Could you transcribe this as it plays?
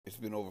it's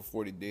been over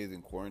 40 days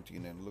in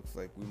quarantine, and it looks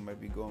like we might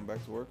be going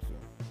back to work soon.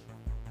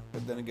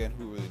 But then again,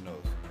 who really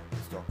knows?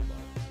 Let's talk about it.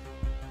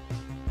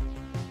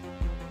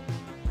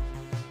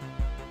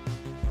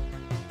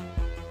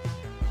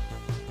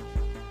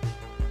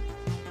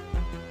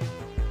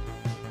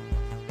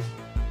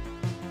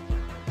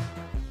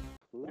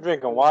 You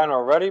drinking wine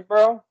already,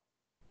 bro?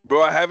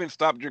 Bro, I haven't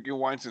stopped drinking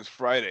wine since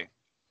Friday.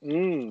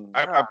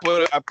 I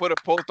put a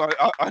post on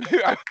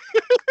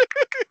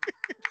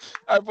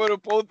I put a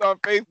post on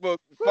Facebook,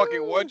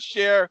 fucking one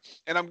share,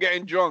 and I'm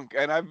getting drunk,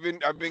 and I've been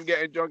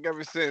getting drunk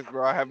ever since,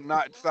 bro. I have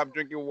not stopped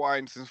drinking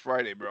wine since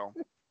Friday, bro.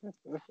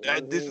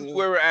 This is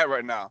where we're at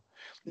right now.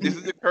 This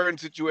is the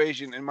current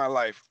situation in my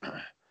life.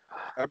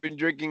 I've been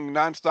drinking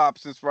nonstop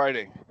since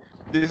Friday.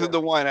 This is the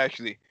wine,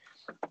 actually,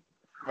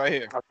 right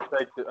here.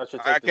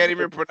 I can't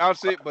even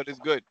pronounce it, but it's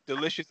good,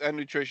 delicious and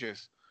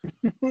nutritious.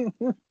 It's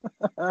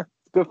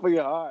good for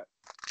your heart.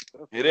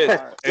 It is.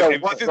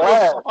 If this is good for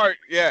my heart,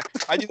 yeah.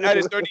 I just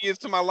added 30 years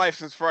to my life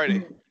since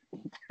Friday.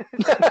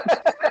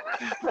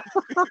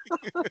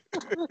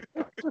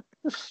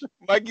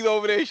 Mikey's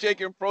over there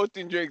shaking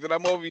protein drinks, and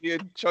I'm over here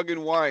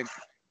chugging wine.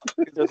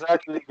 It's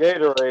actually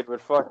Gatorade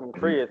with fucking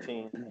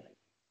creatine.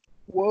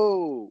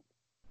 Whoa.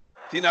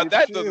 See, now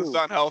that doesn't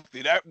sound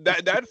healthy.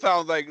 That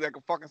sounds like a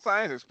fucking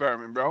science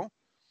experiment, bro.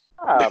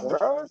 Ah,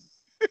 bro.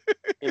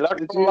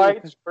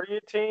 Electrolytes,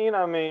 creatine,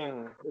 I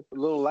mean... A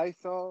little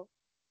Lysol.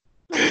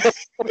 You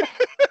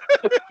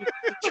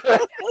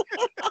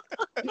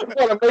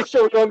want to make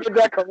sure we don't get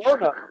that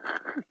corona.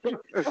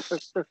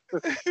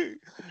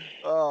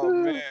 Oh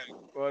man,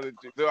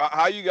 so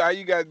how you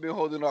guys been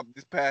holding up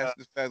this past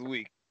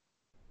week?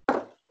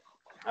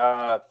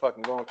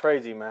 Fucking going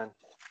crazy, man.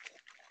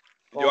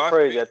 Going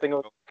crazy. I think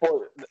it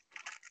was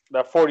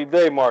that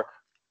 40-day mark.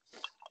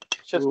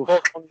 Shit's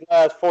supposed to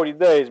last 40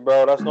 days,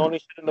 bro. That's the only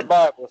shit in the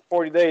Bible. It's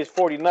 40 days,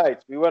 40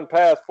 nights. We went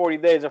past 40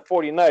 days and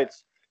 40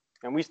 nights,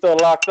 and we still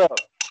locked up.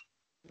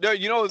 No,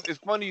 you know, it's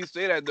funny you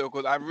say that though,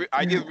 because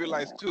I just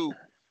realized too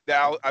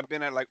that I've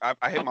been at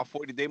I hit my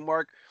 40-day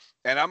mark,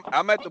 and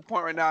I'm at the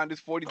point right now in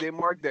this 40-day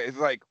mark that it's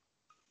like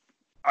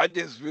I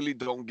just really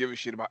don't give a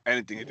shit about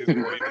anything at this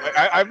point. Like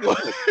I've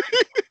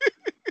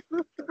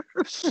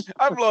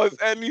lost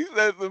any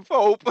sense of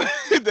hope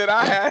that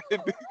I had.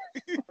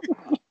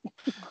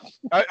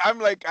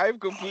 I've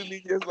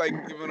completely just like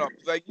given up.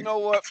 It's like, you know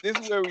what? This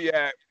is where we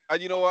at.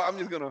 You know what?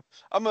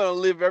 I'm gonna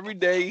live every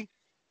day.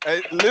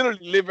 I literally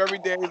live every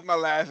day is my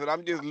last, and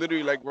I'm just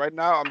literally like right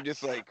now. I'm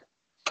just like,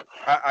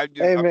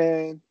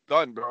 I'm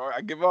done, bro.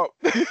 I give up.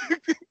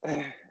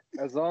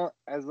 As long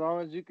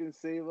as you can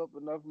save up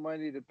enough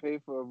money to pay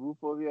for a roof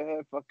over your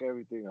head, fuck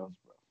everything else,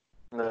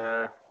 bro.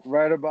 Nah.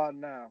 Right about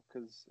now,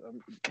 because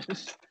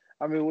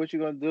I mean, what you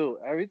gonna do?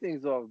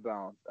 Everything's off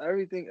balance.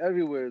 Everything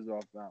everywhere is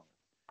off balance,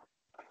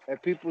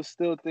 and people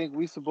still think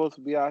we supposed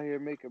to be out here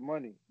making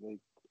money. Like,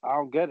 I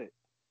don't get it.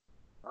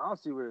 I don't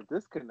see where the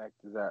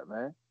disconnect is at,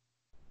 man.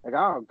 Like,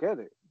 I don't get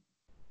it.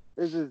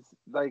 It's just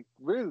like,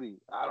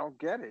 really, I don't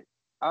get it.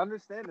 I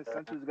understand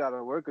essentials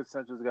gotta work.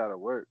 Essentials gotta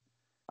work.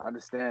 I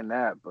understand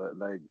that, but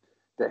like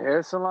the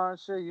hair salon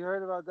shit, you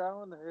heard about that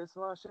one? The hair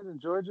salon shit in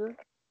Georgia?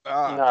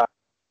 Nah.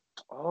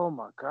 Oh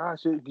my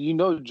gosh! You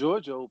know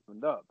Georgia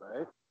opened up,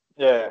 right?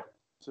 Yeah.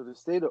 So the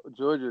state of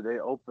Georgia, they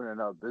opening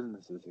up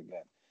businesses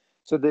again.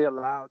 So they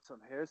allowed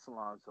some hair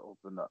salons to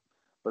open up,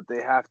 but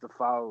they have to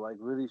follow like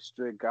really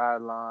strict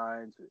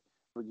guidelines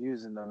with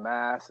using the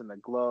mask and the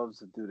gloves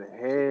to do the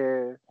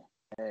hair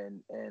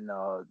and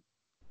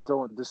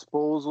doing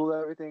disposal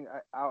everything.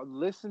 I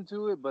listened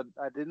to it, but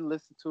I didn't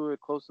listen to it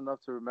close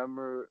enough to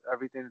remember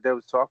everything that they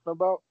was talking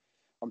about.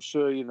 I'm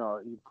sure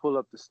you pull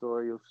up the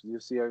story, you'll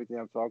see everything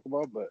I'm talking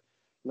about. But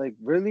like,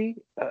 really,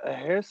 a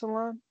hair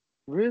salon,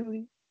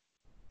 really,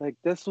 like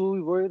that's what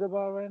we worried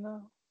about right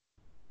now.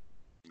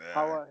 Nah.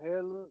 How our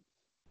hair looks.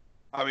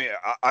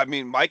 I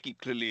mean, Mikey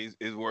clearly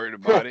is worried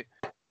about it.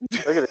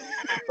 Look at it,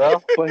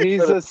 bro. But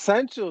he's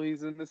essential.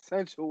 He's an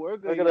essential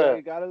worker. Look at that.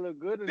 You gotta look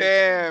good.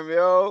 Damn,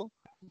 yo.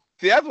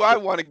 See, that's what I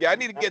want to get. I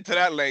need to get to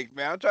that length,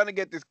 man. I'm trying to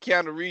get this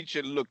Keanu Reeves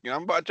shit look.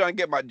 I'm about trying to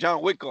get my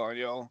John Wick on,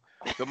 yo.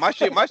 So my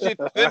shit's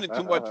thinning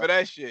too much for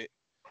that shit.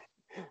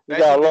 You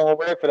got a long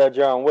way for that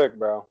John Wick,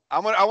 bro. I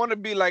want to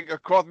be like a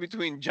cross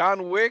between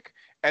John Wick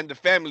and the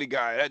Family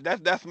Guy.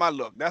 That's my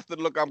look. That's the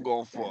look I'm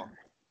going for.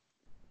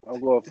 I'm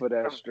going for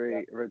that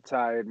straight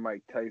retired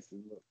Mike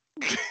Tyson look.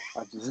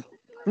 I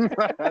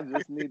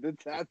just need the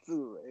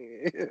tattoo.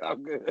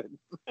 I'm good.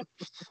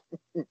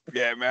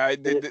 Yeah,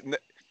 man.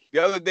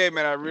 The other day,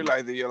 man, I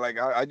realized that you're like,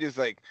 I just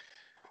like,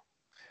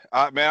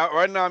 man,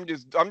 right now I'm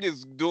just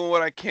doing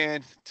what I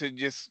can to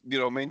just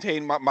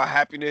maintain my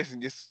happiness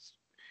and just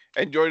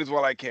enjoy this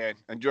while I can.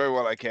 Enjoy it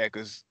while I can,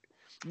 cause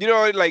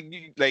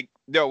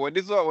when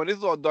this is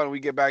all done, we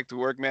get back to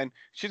work, man.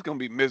 Shit's gonna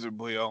be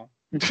miserable, yo.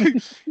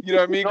 You know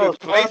what I mean? Because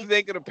places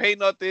ain't gonna pay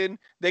nothing.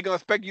 They're gonna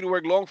expect you to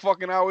work long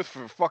fucking hours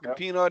for fucking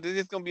peanuts. It's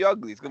just gonna be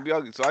ugly. It's gonna be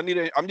ugly. So I'm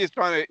just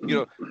trying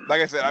to,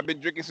 like I said, I've been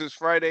drinking since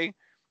Friday.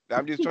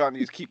 I'm just trying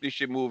to keep this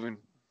shit moving.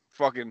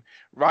 fucking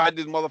ride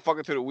this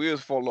motherfucker till the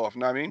wheels fall off.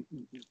 Know what I mean?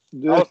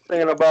 I was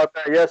thinking about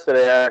that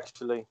yesterday,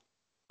 actually.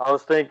 I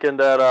was thinking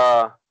that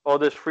all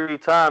this free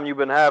time you've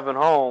been having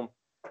home,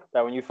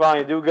 that when you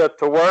finally do get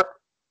to work,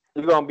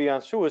 you're gonna be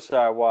on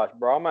suicide watch,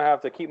 bro. I'm gonna have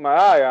to keep my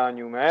eye on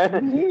you,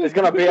 man. It's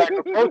gonna be like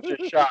a culture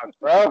shock,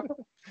 bro.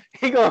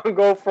 He gonna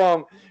go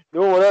from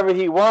doing whatever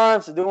he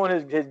wants, doing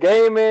his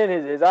gaming,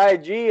 his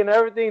IG and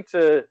everything,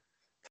 to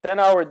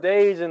 10-hour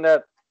days in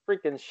that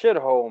freaking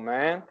shithole,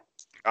 man.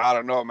 I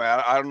don't know,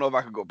 man. I don't know if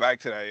I could go back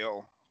to that,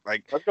 yo.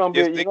 Like, that's gonna be,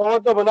 you know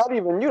what, though, but not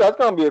even you. That's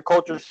gonna be a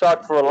culture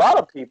shock for a lot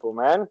of people,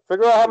 man.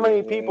 Figure out how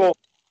many people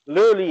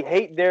literally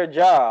hate their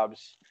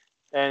jobs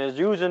and is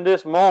using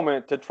this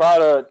moment to try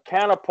to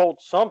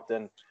catapult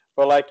something.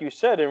 But like you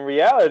said, in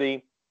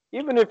reality,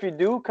 even if you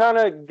do kind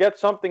of get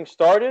something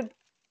started,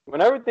 when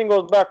everything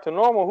goes back to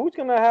normal, who's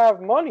gonna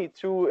have money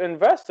to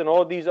invest in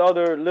all these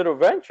other little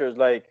ventures?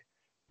 Like,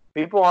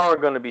 people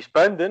aren't gonna be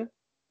spending,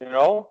 you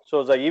know. So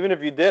it's like, even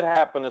if you did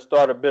happen to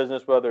start a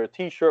business, whether a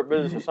t-shirt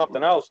business or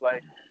something else,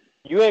 like,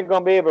 you ain't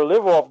gonna be able to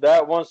live off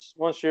that once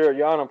your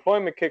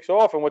unemployment kicks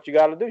off. And what you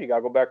got to do, you got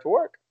to go back to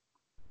work.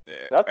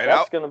 Yeah.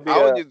 That's gonna be a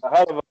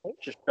hell of a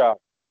culture shock.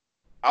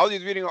 I was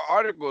just reading an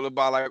article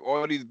about like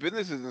all these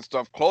businesses and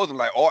stuff closing,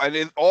 like and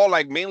it's all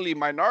like mainly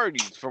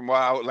minorities, from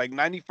like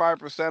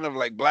 95% of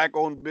like black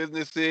owned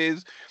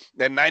businesses,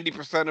 then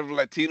 90% of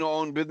Latino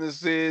owned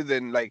businesses,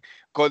 and like,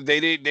 cause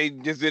they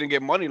just didn't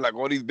get money. Like,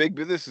 all these big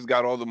businesses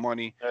got all the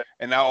money,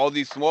 and now all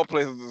these small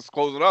places is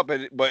closing up.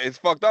 But it's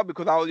fucked up,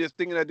 because I was just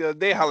thinking that the other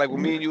day how, like,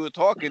 when me and you were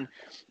talking,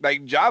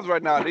 like, jobs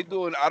right now, they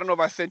doing, I don't know if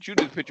I sent you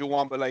this picture,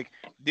 one, but like,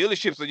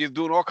 dealerships are just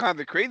doing all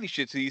kinds of crazy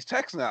shit to these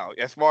techs now,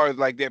 as far as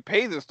like their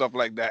pays and stuff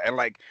like that, and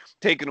like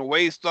taking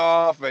away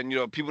stuff, and, you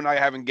know, people not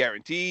having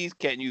guarantees,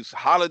 can't use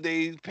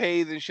holidays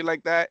pays and shit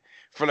like that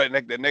for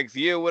like the next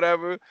year or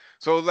whatever.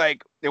 So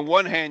like, in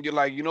one hand, you're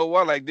like, you know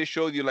what, like, this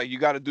shows you like you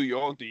got to do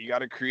your own thing, you got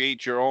to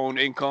create your own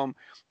income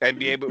and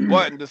be able.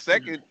 But in the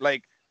second,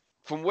 like,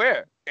 from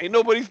where? Ain't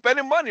nobody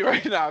spending money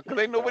right now, because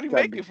ain't nobody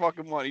making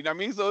fucking money. You know what I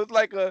mean? So it's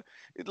like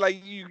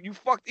you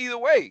fucked either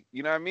way.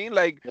 You know what I mean?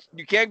 Like,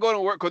 you can't go to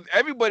work, because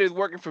everybody's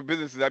working for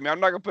businesses. I mean, I'm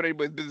not gonna put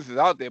anybody's businesses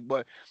out there,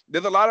 but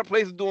there's a lot of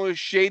places doing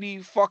shady,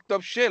 fucked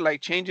up shit,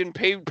 like changing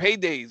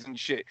paydays and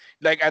shit,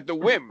 like at the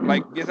whim,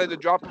 like just at the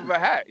drop of a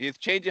hat. It's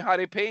changing how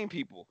they're paying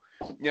people.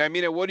 You know what I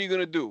mean? And what are you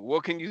gonna do?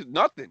 What can you?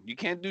 Nothing. You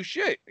can't do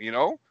shit. You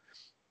know?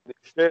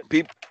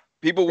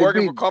 People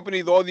working for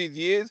companies all these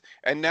years,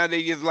 and now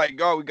they just like,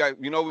 oh, we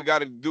got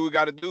to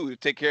do to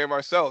take care of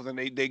ourselves, and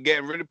they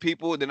getting rid of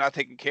people. They're not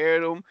taking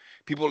care of them.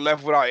 People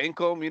left without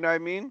income. You know what I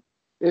mean?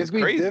 It's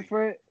crazy.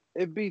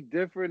 It'd be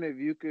different if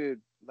you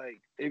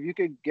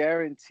could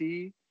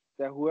guarantee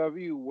that whoever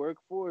you work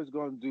for is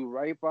going to do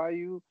right by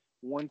you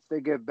once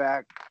they get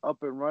back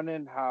up and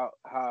running. How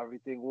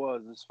everything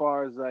was, as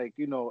far as, like,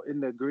 you know, in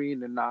the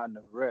green and not in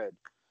the red.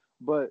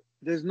 But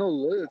there's no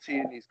loyalty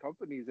in these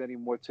companies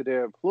anymore to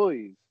their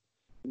employees.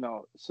 You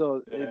know,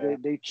 so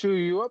they chew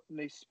you up and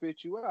they spit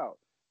you out.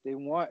 They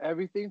want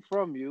everything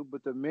from you,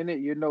 but the minute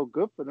you're no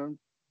good for them,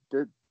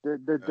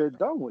 they're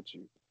done with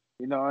you.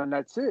 You know, and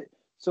that's it.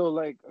 So,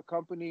 like, a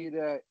company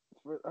that,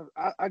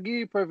 I'll give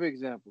you a perfect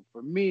example.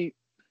 For me,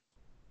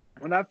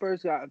 when I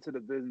first got into the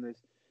business,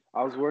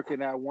 I was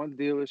working at one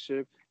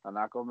dealership. I'm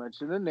not gonna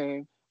mention the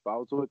name, but I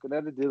was working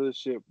at a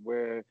dealership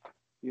where,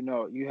 you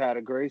know, you had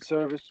a great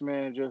service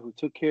manager who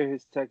took care of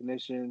his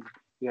technicians.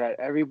 You had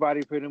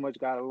everybody pretty much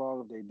got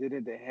along. If they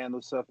didn't, they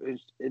handled stuff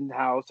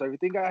in-house.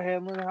 Everything got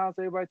handled in-house.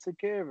 Everybody took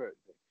care of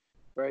everything,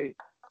 right?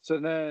 So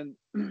then,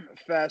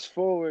 fast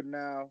forward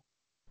now,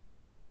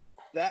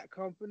 that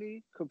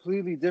company,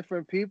 completely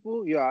different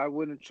people. Yeah, I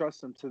wouldn't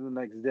trust them to the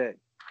next day.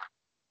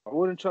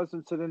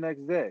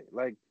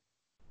 Like,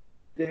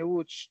 they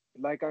would,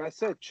 like I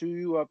said, chew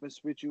you up and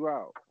spit you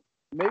out.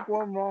 Make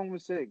one wrong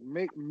mistake.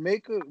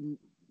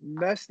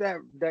 Mess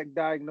that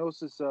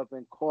diagnosis up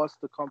and cost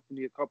the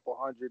company a couple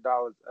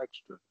 $100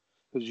 extra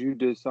because you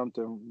did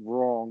something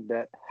wrong.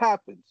 That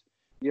happens.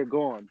 You're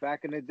gone.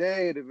 Back in the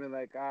day, it'd have been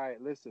like, all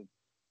right, listen,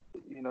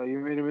 you know, you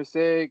made a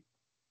mistake.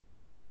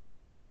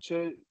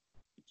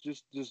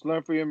 Just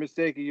learn from your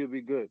mistake and you'll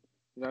be good.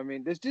 You know what I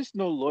mean? There's just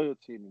no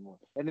loyalty anymore.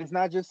 And it's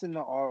not just in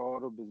the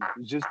auto business.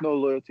 There's just no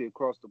loyalty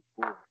across the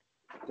board.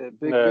 The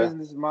big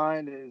business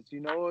mind is,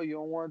 you know what, you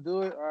don't want to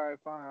do it? All right,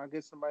 fine. I'll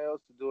get somebody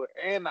else to do it.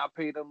 And I'll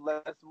pay them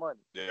less money.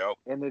 Yep.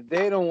 And if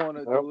they don't want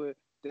to do it,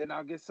 then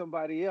I'll get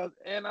somebody else.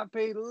 And I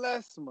pay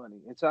less money.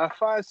 And so I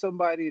find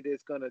somebody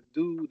that's going to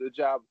do the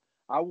job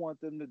I want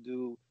them to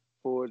do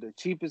for the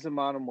cheapest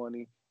amount of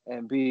money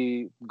and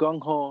be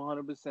gung-ho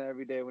 100%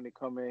 every day when they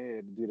come in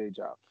here to do their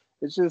job.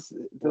 It's just,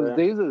 those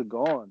days are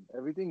gone.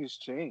 Everything has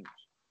changed.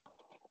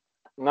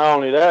 Not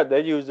only that,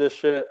 they use this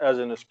shit as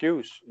an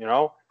excuse, you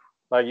know?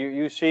 Like,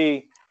 you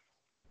see,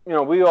 you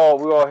know, we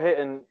all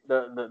hitting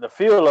the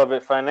feel of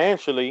it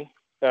financially,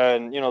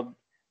 and, you know,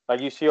 like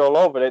you see all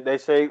over it. They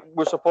say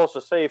we're supposed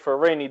to save for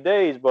rainy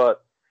days,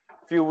 but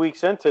a few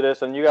weeks into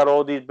this, and you got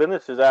all these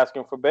businesses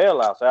asking for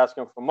bailouts,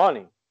 asking for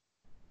money.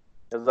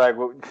 It's like,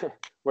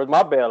 where's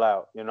my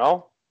bailout? You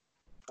know,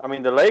 I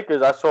mean, the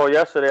Lakers, I saw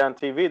yesterday on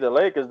TV, the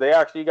Lakers, they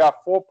actually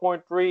got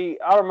 4.3,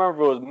 I don't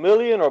remember if it was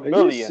million or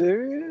billion. Are you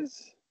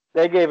serious?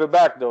 They gave it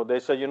back, though. They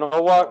said, you know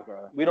what?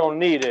 Okay. We don't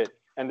need it.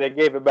 And they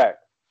gave it back.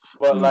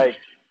 But, like,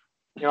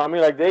 you know what I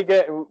mean? Like,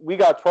 we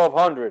got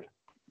 1,200.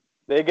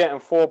 They getting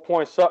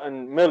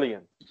 4-point-something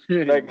million.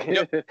 Like,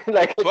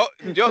 like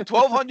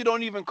 1,200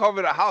 don't even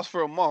cover the house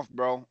for a month,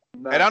 bro.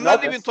 Nah, and I'm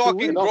not even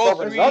talking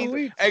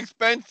groceries,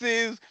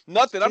 expenses,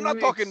 nothing. I'm not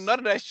talking none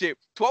of that shit.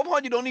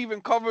 1,200 don't even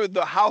cover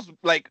the house,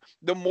 like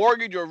the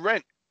mortgage or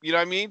rent. You know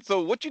what I mean?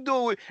 So what you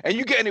doing? And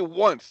you getting it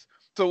once.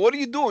 So what are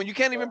you doing? You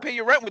can't even pay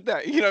your rent with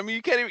that. You know what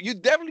I mean? You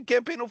definitely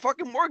can't pay no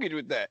fucking mortgage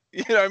with that.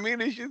 You know what I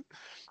mean? It's just.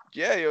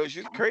 Yeah, yo, it's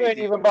just crazy. You ain't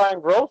even buying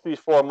groceries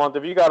for a month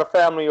if you got a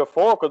family of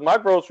 4, because my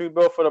grocery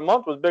bill for the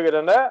month was bigger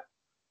than that.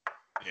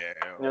 Yeah.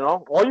 You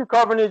know, all you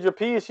covering is your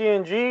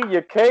PSE&G,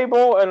 your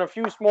cable, and a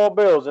few small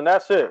bills, and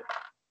that's it.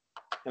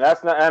 And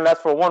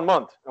that's for 1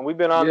 month. And we've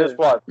been on this,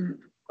 what,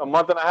 a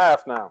month and a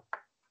half now.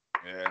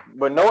 Yeah.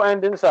 But no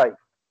end in sight.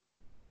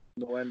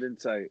 No end in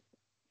sight.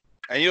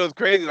 And you know, it's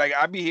crazy. Like,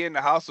 I be here in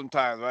the house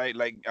sometimes, right?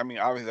 Like, I mean,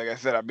 obviously, like I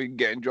said, I've been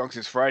getting drunk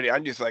since Friday.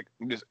 I'm just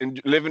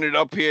living it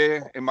up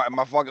here in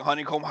my fucking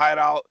honeycomb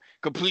hideout,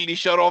 completely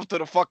shut off to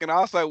the fucking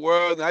outside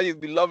world. And I just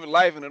be loving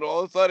life. And then all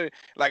of a sudden,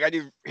 like,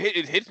 it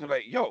hits me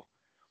like, yo,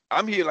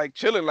 I'm here, like,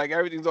 chilling, like,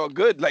 everything's all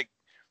good. Like,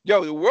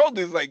 yo, the world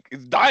is, like,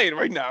 it's dying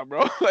right now,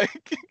 bro.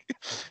 Like,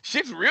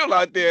 shit's real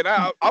out there.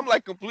 And I'm,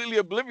 like, completely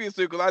oblivious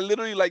to it because I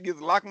literally, like, just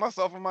lock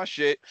myself in my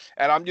shit.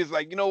 And I'm just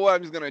like, you know what?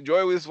 I'm just going to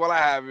enjoy this while I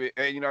have it.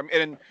 And, you know,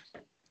 and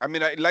I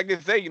mean, like they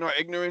say, you know,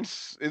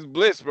 ignorance is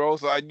bliss, bro.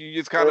 So I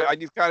just kind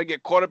of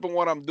get caught up in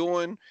what I'm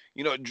doing.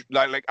 You know,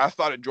 like I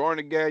started drawing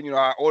again. You know,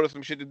 I ordered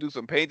some shit to do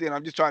some painting.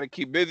 I'm just trying to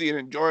keep busy and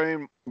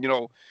enjoying, you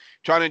know,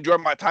 trying to enjoy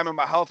my time in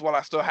my house while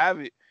I still have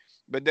it.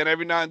 But then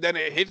every now and then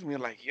it hits me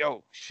like,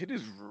 yo, shit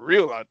is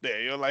real out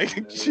there. You're like,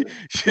 shit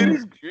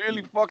is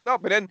really fucked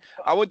up. And then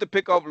I went to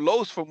pick up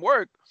Lowe's from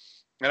work,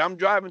 and I'm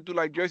driving through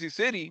like Jersey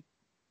City,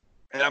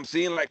 and I'm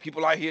seeing like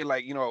people out here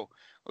like, you know,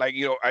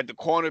 at the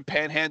corner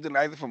panhandling,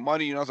 asking for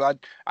money, you know. So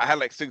I had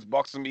like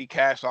 $6 on me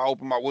cash. So I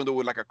opened my window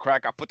with like a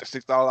crack. I put the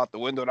 $6 out the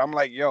window, and I'm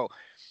like, yo,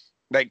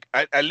 like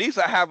at least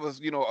I have a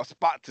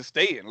spot to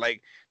stay in.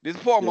 Like this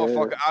poor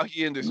motherfucker out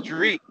here in the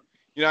street.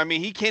 You know what I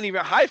mean? He can't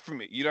even hide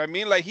from it. You know what I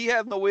mean? Like, he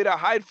has no way to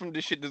hide from the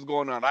shit that's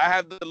going on. I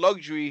have the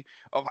luxury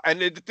of,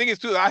 and the thing is,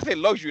 too, I say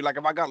luxury, like,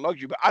 if I got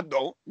luxury, but I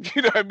don't.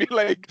 You know what I mean?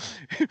 Like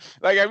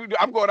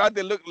I'm going out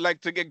there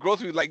to get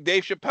groceries like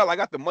Dave Chappelle. I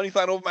got the money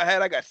sign over my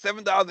head. I got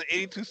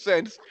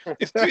 $7.82.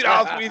 It's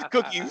 $3 for these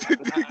cookies.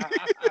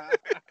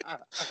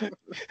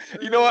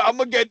 You know what? I'm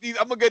gonna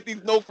get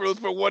these no frills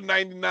for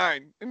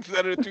 $1.99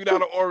 instead of the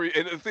 $2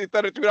 Oreo.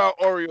 Instead of $2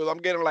 Oreos, I'm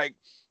getting like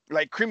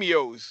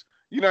Creamios.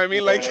 You know what I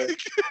mean? Like,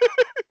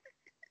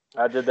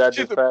 I did that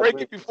just to break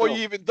it before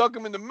you even dunk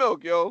them in the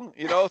milk, yo.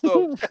 You know,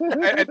 so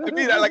and to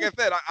me, like I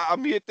said,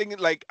 I'm here thinking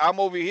like I'm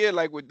over here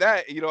like with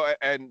that, you know,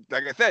 and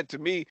like I said, to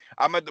me,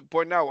 I'm at the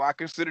point now where I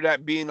consider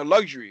that being a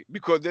luxury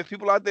because there's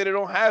people out there that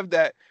don't have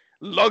that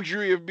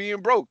luxury of being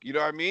broke. You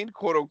know what I mean?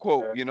 Quote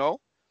unquote. You know.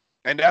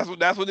 And that's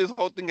what this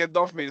whole thing has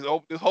done for me.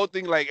 This whole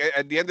thing, like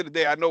at the end of the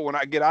day, I know when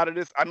I get out of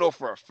this, I know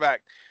for a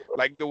fact,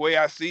 like the way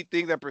I see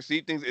things, I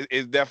perceive things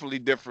is definitely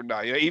different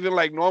now. You know, even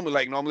like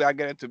normally I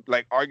get into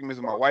like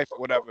arguments with my wife or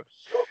whatever,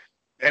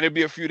 and it'd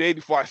be a few days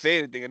before I say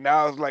anything. And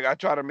now it's like I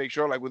try to make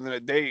sure, like within a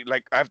day,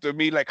 like after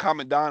me like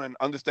calming down and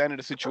understanding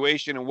the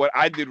situation and what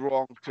I did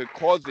wrong to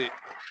cause it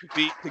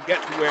to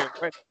get to where it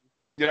went.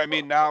 You know what I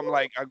mean? Now I'm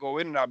like, I go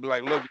in and I'll be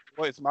like, look,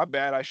 it's my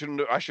bad. I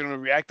shouldn't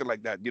have reacted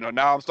like that. You know,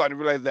 now I'm starting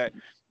to realize that.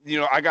 You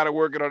know, I got to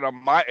work it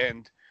on my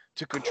end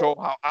to control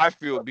how I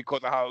feel because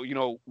of how, you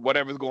know,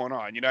 whatever's going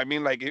on. You know what I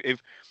mean? Like,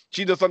 if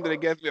she does something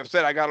that gets me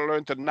upset, I got to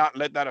learn to not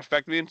let that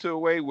affect me into a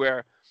way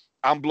where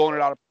I'm blowing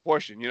it out of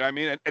proportion. You know what I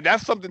mean? And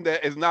that's something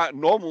that is not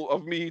normal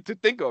of me to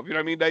think of. You know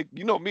what I mean? Like,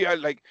 you know me,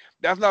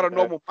 that's not a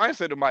normal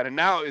mindset of mine. And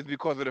now it's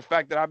because of the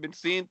fact that I've been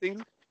seeing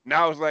things.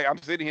 Now it's like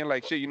I'm sitting here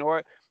like, shit, you know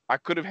what? I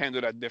could have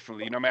handled that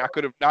differently. You know what I mean? I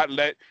could have not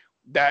let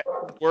that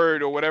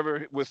word or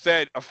whatever was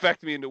said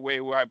affect me in the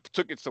way where I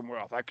took it somewhere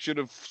else. I should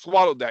have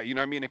swallowed that, you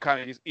know what I mean, and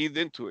kind of just eased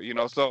into it, you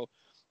know. So,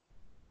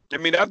 I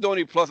mean, that's the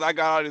only plus I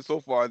got out of it so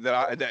far,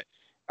 that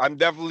I'm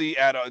definitely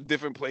at a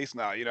different place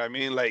now, you know what I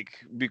mean, like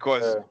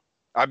because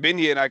I've been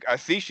here and I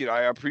see shit.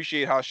 I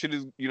appreciate how shit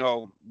is, you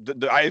know.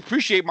 I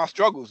appreciate my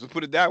struggles, to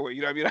put it that way, you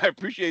know what I mean. I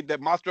appreciate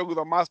that my struggles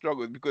are my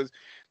struggles because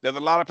there's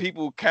a lot of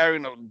people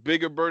carrying a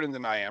bigger burden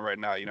than I am right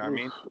now, you know what I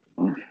mean.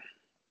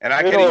 And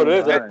I can't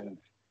even.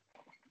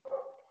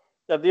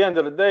 At the end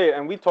of the day,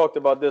 and we talked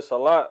about this a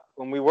lot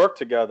when we worked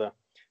together,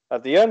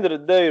 at the end of the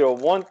day, the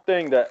one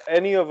thing that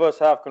any of us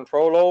have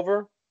control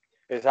over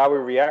is how we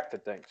react to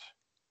things.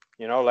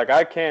 You know, like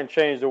I can't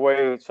change the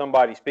way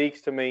somebody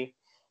speaks to me.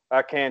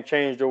 I can't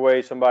change the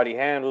way somebody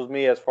handles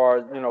me as far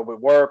as, you know, with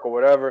work or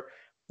whatever.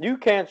 You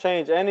can't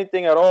change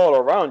anything at all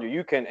around you.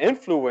 You can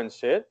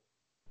influence it,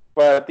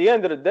 but at the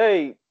end of the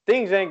day,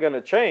 things ain't going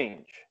to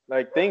change.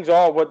 Like, things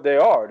are what they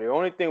are. The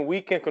only thing we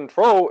can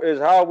control is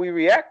how we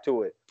react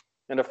to it.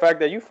 And the fact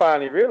that you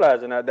finally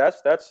realizing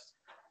that's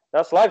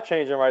that's life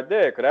changing right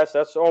there. Because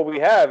that's all we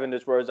have in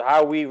this world is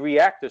how we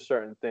react to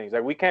certain things.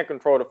 Like we can't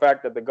control the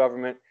fact that the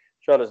government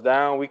shut us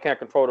down. We can't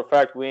control the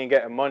fact we ain't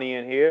getting money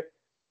in here.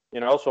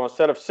 So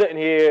instead of sitting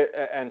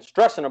here and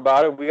stressing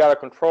about it, we got to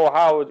control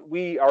how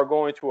we are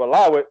going to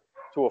allow it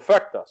to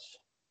affect us.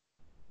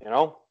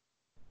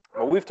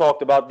 But we've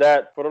talked about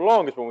that for the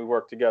longest when we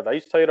work together. I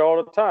used to tell you that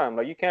all the time.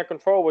 Like, you can't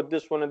control what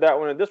this one and that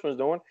one and this one's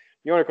doing.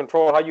 You only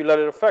control how you let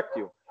it affect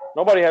you.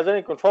 Nobody has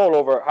any control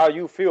over how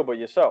you feel but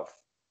yourself.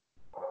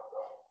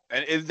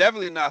 And it's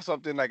definitely not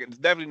something it's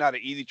definitely not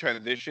an easy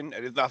transition.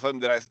 And it's not something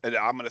that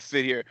I'm going to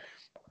sit here,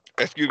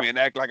 and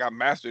act like I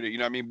mastered it. You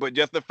know what I mean? But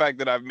just the fact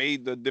that I've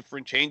made the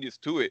different changes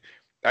to it,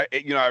 I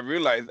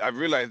realized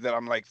that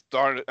I'm like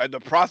starting,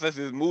 the process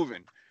is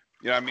moving.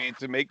 You know what I mean?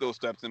 To make those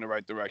steps in the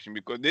right direction,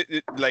 because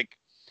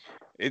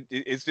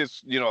it's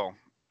just, like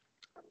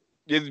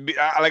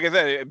I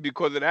said,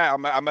 because of that,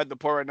 I'm at the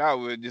point right now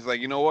where it's just like,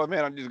 you know what,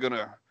 man, I'm just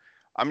gonna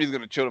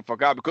chill the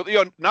fuck out, because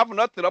not for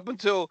nothing, up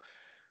until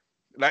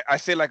like I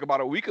said, like about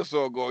a week or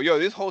so ago,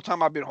 this whole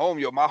time I've been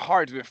home, my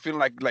heart's been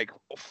feeling like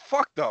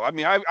fucked up. I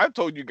mean, I've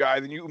told you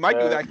guys, and Mike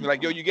was asking me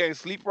like, you getting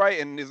sleep right?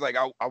 And it's like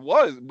I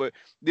was, but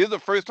this is the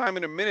first time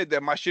in a minute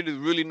that my shit is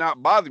really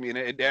not bothering me. And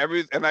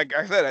like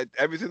I said,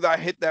 ever since I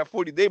hit that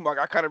 40-day mark,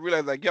 I kind of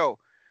realized like,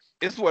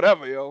 it's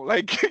whatever,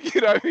 like you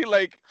know what I mean?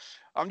 Like,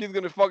 I'm just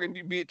gonna fucking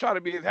try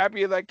to be as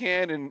happy as I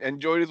can and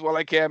enjoy this while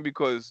I can,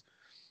 because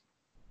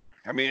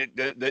I mean,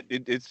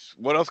 it's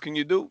what else can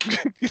you do?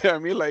 You know what I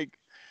mean? Like,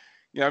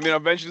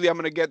 eventually I'm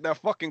going to get that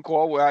fucking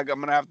call where I'm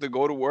going to have to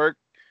go to work.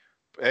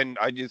 And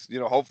I just,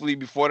 hopefully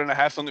before then I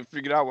have something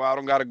figured out where I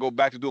don't got to go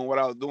back to doing what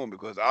I was doing,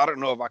 because I don't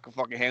know if I can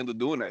fucking handle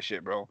doing that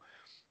shit, bro.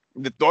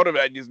 The thought of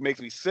that just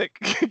makes me sick.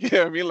 You know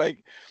what I mean?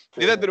 Like,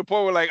 it's at the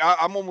point where, like,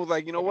 I'm almost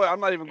like, you know what? I'm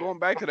not even going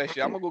back to that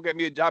shit. I'm going to go get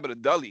me a job at a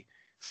deli,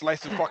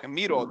 slice some fucking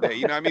meat all day.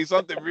 You know what I mean?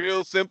 Something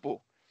real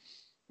simple.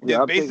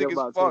 Yeah, I'm thinking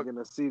about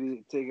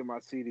taking my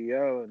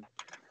CDL and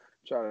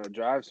try to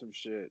drive some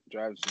shit,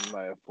 drive some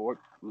like a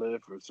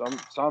forklift or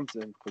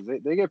something, because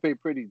they get paid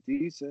pretty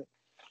decent.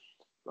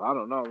 I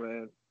don't know,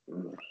 man.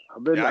 I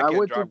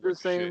went through the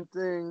same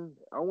thing.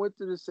 I went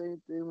through the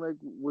same thing like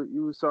what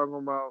you was talking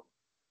about,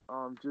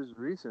 just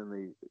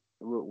recently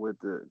with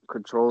the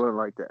controlling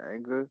like the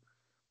anger.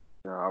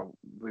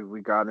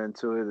 We got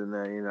into it, and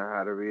then I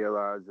had to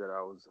realize that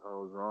I was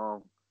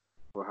wrong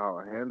for how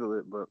I handled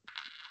it. But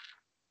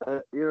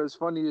it's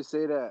funny you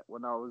say that.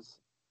 When I was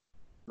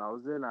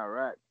in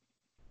Iraq,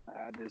 I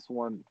had this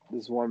one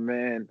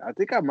man. I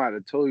think I might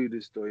have told you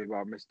this story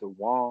about Mr.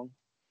 Wong.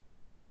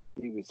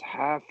 He was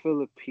half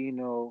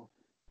Filipino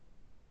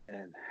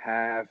and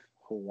half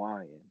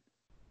Hawaiian.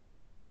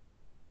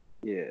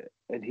 Yeah,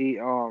 and he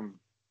I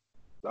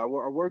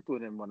worked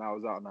with him when I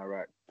was out in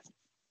Iraq.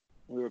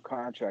 We were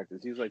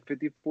contractors. He was like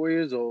 54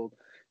 years old.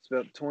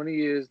 Spent 20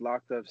 years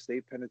locked up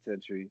state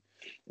penitentiary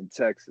in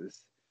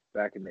Texas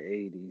back in the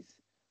 80s.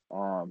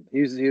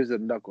 He was a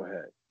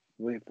knucklehead.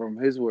 From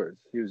his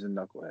words, he was a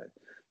knucklehead.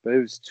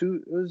 But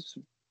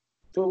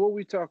so what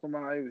we talking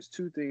about, it was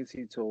two things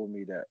he told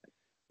me that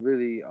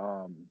really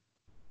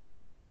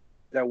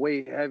that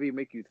weigh heavy,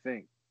 make you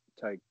think,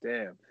 like,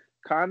 damn,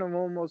 kind of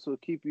almost will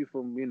keep you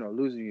from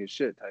losing your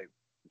shit type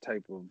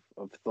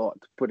of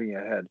thought to put in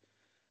your head.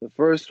 The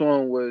first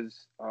one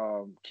was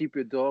keep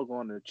your dog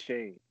on the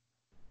chain.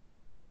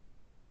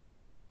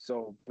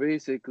 So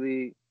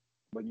basically,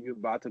 when you're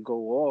about to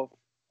go off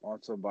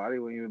on somebody,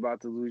 when you're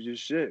about to lose your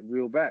shit,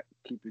 reel back,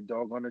 keep your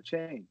dog on the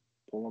chain,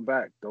 pull him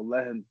back. Don't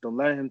let him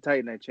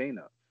tighten that chain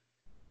up.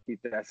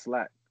 Keep that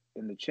slack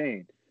in the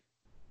chain.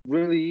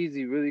 Really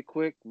easy, really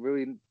quick,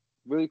 really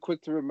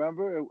quick to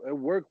remember. It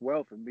worked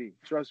well for me.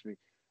 Trust me.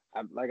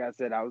 Like I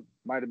said,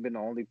 might have been the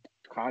only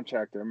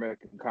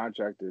American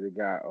contractor that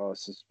got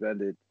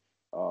suspended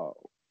for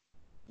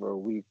a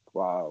week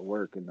while I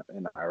work in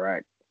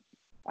Iraq.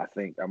 I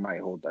think I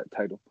might hold that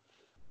title.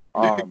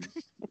 Nah,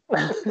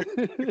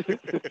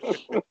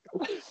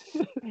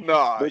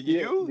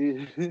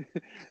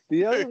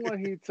 the other one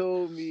he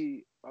told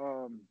me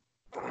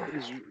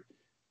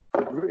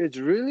it's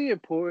really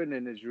important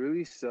and it's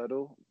really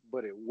subtle,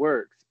 but it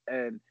works.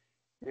 And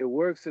it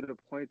works to the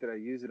point that I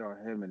use it on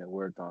him, and it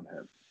worked on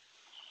him.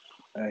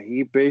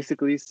 He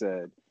basically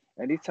said,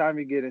 anytime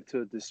you get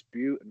into a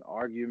dispute, an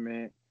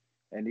argument,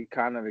 and you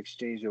kind of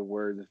exchange your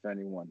words with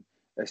anyone,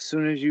 as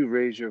soon as you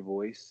raise your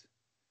voice,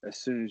 as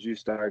soon as you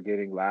start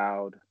getting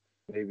loud,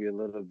 maybe a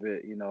little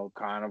bit,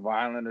 kind of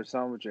violent or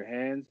something with your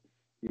hands,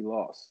 you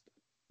lost.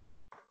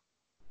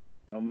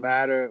 No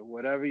matter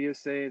whatever you're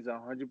saying is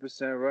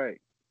 100%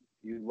 right,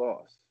 you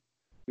lost.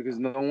 Because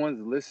no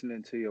one's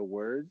listening to your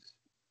words.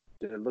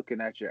 They're looking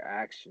at your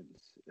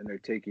actions, and they're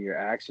taking your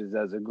actions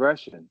as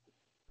aggression.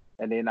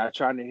 And they're not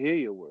trying to hear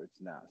your words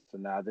now. So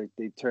now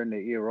they turn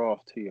their ear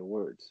off to your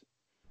words.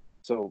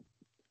 So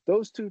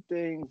those two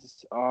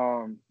things,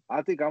 I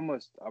think I'm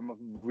gonna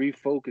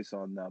refocus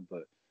on them,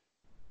 but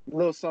a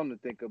little something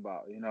to think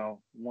about,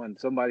 when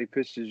somebody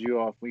pisses you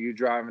off when you're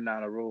driving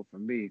down the road. For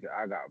me,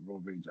 I got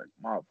road rage like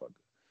motherfucker.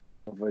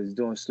 If he's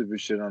doing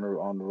stupid shit on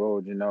the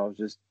road,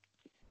 just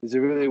Is it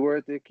really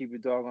worth it? Keep your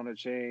dog on a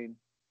chain.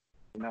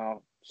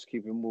 Just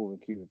keep it moving,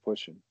 keep it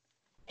pushing.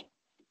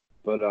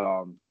 But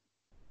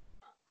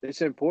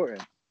it's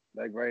important.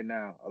 Like right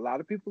now, a lot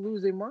of people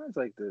lose their minds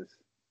like this.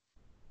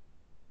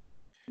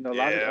 A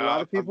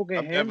lot of people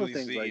can handle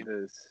things like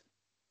this.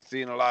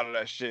 Seeing a lot of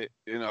that shit,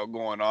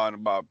 going on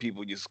about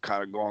people just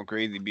kind of going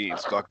crazy, being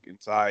stuck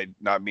inside,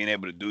 not being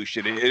able to do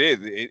shit.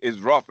 It's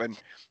rough.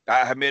 And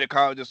I had made a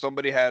comment that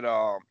somebody had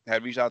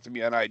reached out to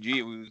me on IG.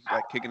 We was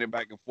like kicking it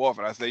back and forth,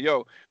 and I said,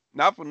 "Yo,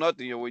 not for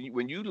nothing,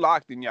 when you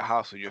locked in your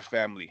house with your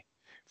family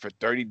for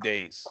 30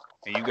 days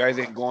and you guys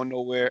ain't going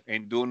nowhere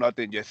and doing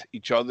nothing, just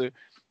each other."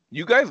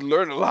 You guys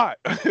learn a lot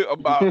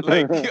about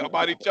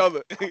about each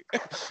other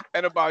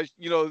and about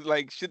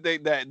like shit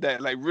that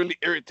like really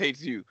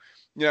irritates you.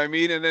 You know what I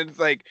mean? And then it's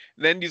like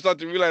then you start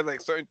to realize like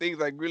certain things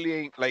like really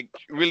ain't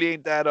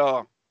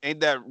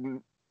that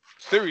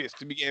serious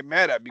to be getting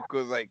mad at,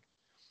 because like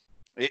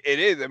it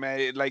is,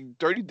 man. Like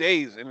 30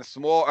 days in a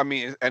small. I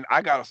mean, and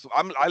I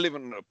live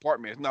in an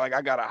apartment. It's not like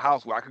I got a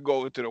house where I could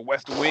go into the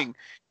West Wing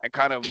and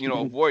kind of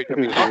avoid. I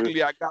mean,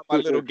 luckily I got my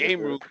little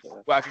game room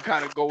where I can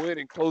kind of go in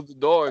and close the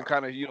door and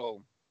kind of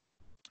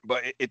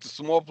But it's a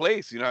small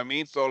place, you know what I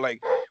mean? So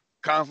like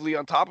constantly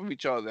on top of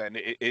each other, and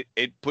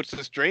it puts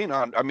a strain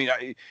on. I mean,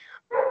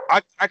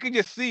 I can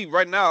just see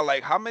right now,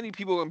 like, how many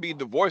people gonna be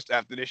divorced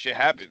after this shit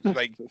happens.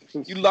 Like,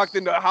 you locked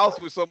in the house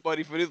with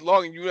somebody for this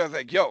long, and you realize,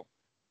 like, yo,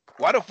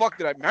 why the fuck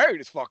did I marry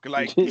this fucker?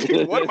 Like,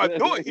 what am I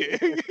doing here?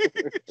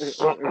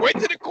 Wait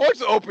till the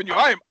courts open,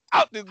 I am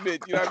out this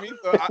bitch. You know what I mean?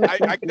 So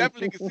I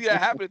definitely can see that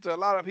happening to a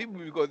lot of people,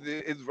 because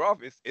it's rough.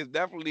 It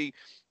definitely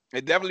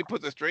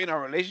puts a strain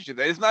on relationships.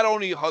 And it's not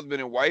only husband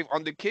and wife,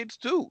 on the kids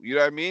too. You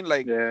know what I mean?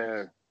 Like,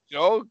 yeah.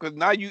 Because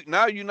now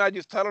you're not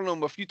just telling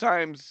them a few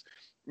times,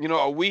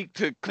 a week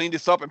to clean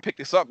this up and pick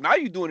this up. Now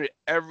you're doing it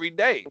every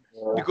day,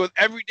 because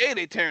every day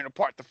they tearing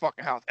apart the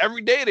fucking house.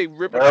 Every day they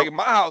ripping. Like in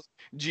my house,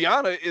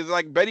 Gianna is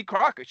like Betty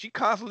Crocker. She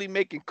constantly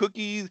making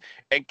cookies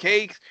and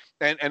cakes,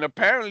 and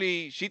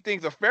apparently she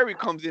thinks a fairy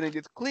comes in and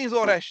just cleans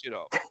all that shit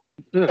up.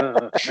 You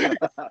know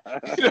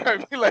what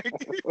I mean? Like,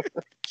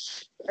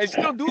 and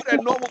she don't do it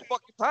at normal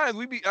fucking times.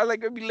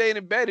 I'd be laying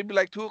in bed. It'd be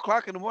like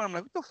 2:00 in the morning. I'm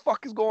like, what the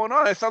fuck is going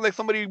on? It sounds like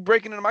somebody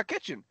breaking into my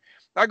kitchen.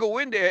 I go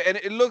in there and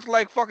it looks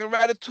like fucking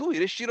Ratatouille.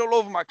 There's shit all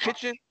over my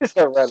kitchen. Shit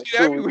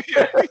everywhere.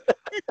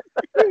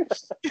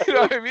 You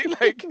know what I mean?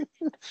 Like,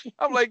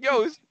 I'm like,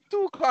 yo, it's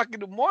 2:00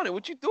 in the morning.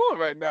 What you doing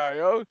right now,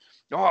 yo?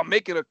 Oh, I'm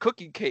making a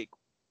cookie cake.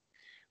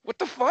 What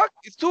the fuck?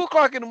 It's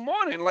 2:00 in the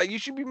morning. Like, you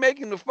should be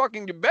making the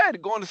fucking your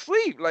bed, going to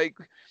sleep. Like,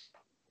 what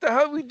the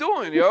hell are we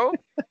doing, yo?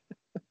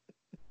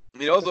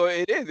 So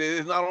it is.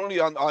 It's not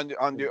only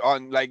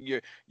on like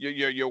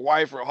your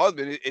wife or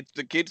husband. It's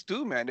the kids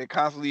too, man. They're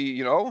constantly,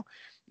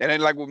 And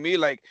then like with me,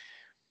 like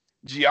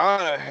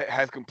Gianna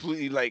has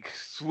completely like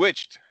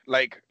switched.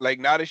 Like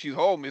now that she's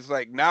home, it's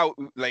like now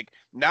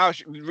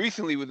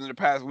recently within the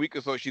past week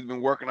or so, she's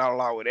been working out a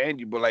lot with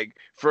Angie. But like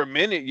for a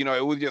minute,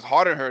 it was just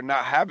hard on her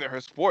not having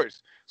her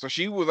sports. So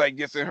she was like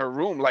just in her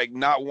room, like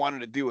not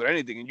wanting to deal with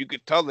anything, and you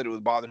could tell that it was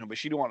bothering her, but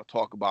she didn't want to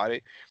talk about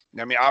it.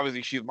 I mean,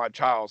 obviously she's my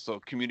child, so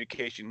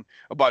communication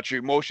about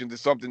your emotions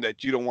is something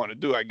that you don't want to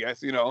do, I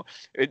guess.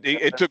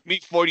 It took me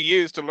 40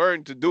 years to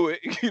learn to do it.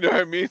 You know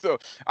what I mean? So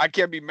I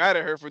can't be mad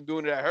at her for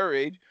doing it at her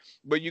age.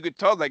 But you could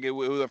tell like it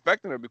was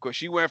affecting her, because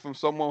she went from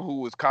someone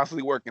who was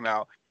constantly working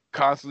out,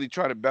 constantly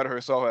trying to better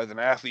herself as an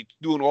athlete,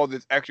 doing all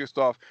this extra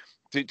stuff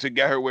to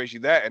get her where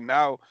she's at. And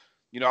now,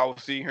 I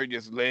was seeing her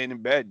just laying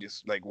in bed,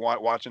 just like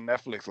watching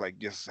Netflix, like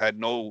just had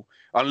no,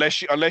 unless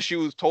she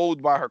was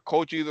told by her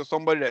coaches or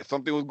somebody that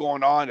something was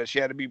going on that she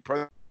had to be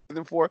present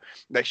for,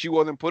 that she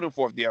wasn't putting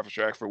forth the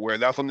extra effort, where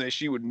that's something that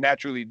she would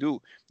naturally do,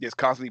 just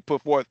constantly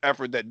put forth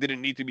effort that didn't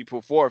need to be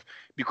put forth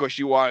because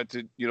she wanted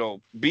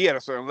to, be at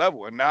a certain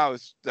level. And now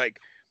it's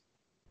like,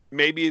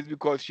 maybe it's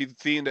because she's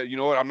seeing that,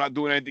 I'm not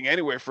doing anything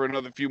anyway for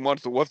another few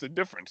months, so what's the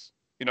difference,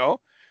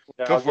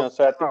 Yeah, I was gonna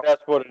say, I think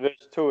that's what it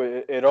is too.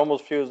 It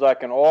almost feels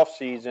like an off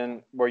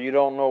season where you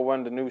don't know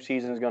when the new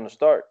season is gonna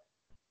start.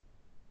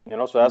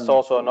 So that's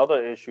also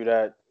another issue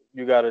that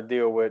you got to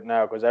deal with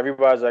now, because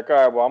everybody's like, all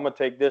right, well, I'm gonna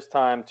take this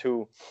time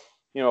to,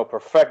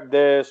 perfect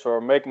this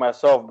or make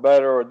myself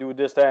better or do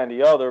this, that, and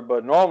the other.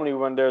 But normally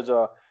when there's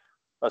a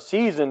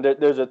season,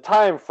 there's a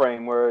time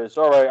frame where it's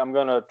all right. I'm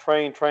gonna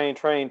train.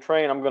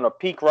 I'm gonna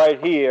peak right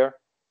here,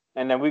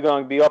 and then we're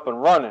gonna be up and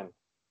running.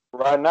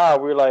 Right now,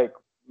 we're like,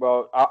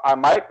 well, I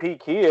might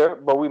peak here,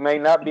 but we may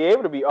not be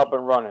able to be up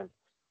and running.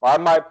 Or I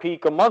might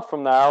peak a month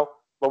from now,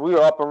 but we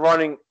were up and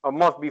running a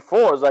month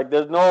before. It's like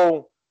there's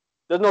no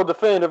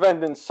definitive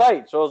end in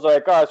sight. So it's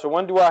like, all right, so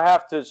when do I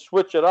have to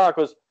switch it on?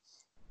 Because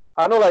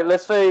I know, like,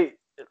 let's say,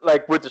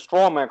 like with the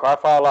strongman, because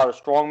I follow a lot of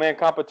strongman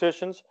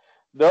competitions,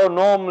 they'll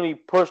normally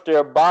push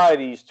their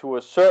bodies to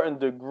a certain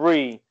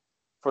degree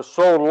for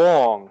so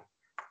long,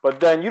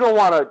 but then you don't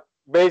want to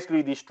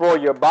basically destroy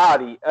your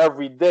body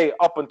every day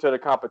up until the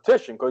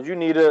competition, because you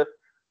need to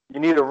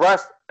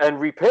rest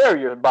and repair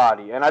your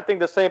body. And I think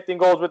the same thing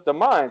goes with the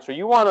mind. So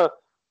you want to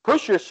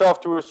push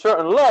yourself to a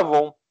certain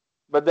level,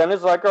 But then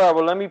it's like, all right,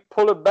 well, let me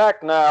pull it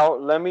back now.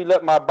 Let me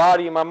let my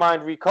body and my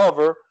mind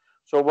recover.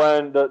 So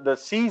when the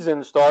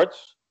season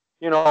starts,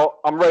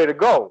 I'm ready to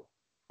go.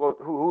 Well,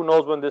 who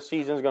knows when this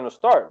season's going to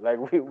start? Like,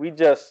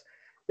 it's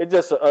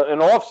just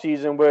an off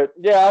season, but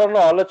yeah, I don't know.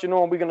 I'll let you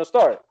know when we're going to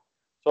start.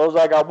 So it's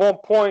like, at one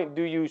point,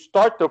 do you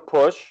start to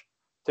push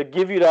to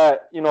give you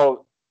that,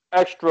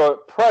 extra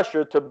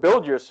pressure to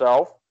build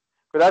yourself?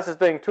 Because that's the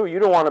thing, too. You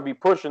don't want to be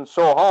pushing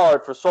so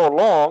hard for so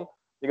long,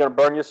 you're going to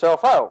burn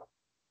yourself out.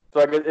 So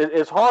like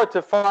it's hard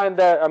to find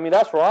that. I mean,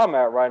 that's where I'm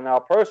at right now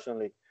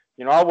personally.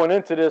 I went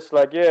into this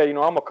like, yeah, I'm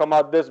gonna come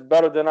out this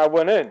better than I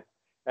went in,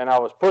 and I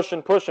was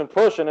pushing,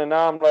 and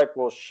now I'm like,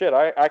 well, shit,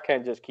 I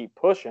can't just keep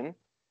pushing.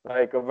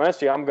 Like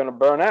eventually I'm gonna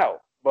burn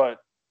out.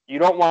 But you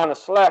don't want to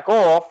slack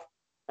off,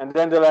 and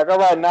then they're like, all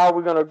right, now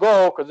we're gonna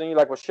go, because then you're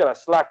like, well, shit, I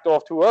slacked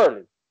off too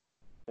early.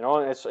 And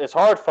it's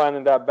hard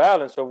finding that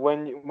balance of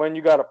when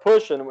you gotta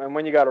push and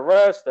when you gotta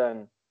rest,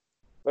 and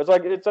it's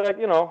like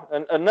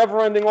a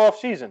never-ending off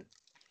season.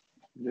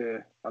 Yeah,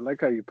 I like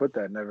how you put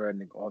that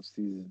never-ending off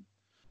season.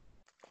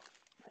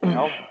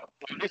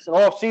 It's an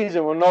off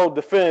season with no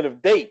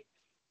definitive date.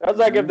 That's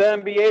like if the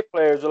NBA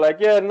players are like,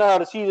 yeah, no,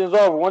 the season's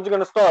over. When's it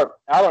gonna start?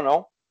 I don't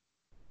know.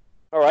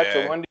 All right,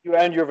 so when do you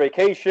end your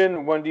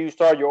vacation? When do you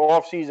start your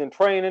off-season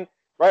training?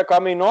 Right? I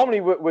mean,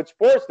 normally with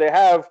sports they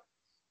have,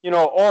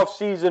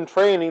 off-season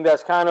training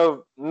that's kind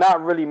of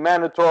not really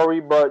mandatory,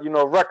 but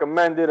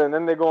recommended, and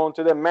then they go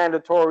into their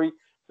mandatory.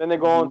 Then they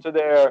go into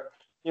their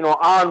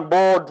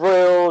on-ball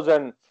drills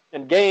and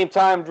game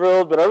time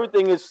drills, but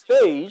everything is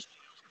staged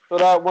so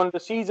that when the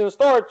season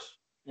starts,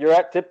 you're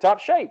at tip-top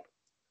shape.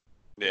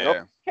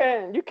 Yeah.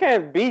 You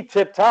can't be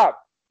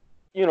tip-top,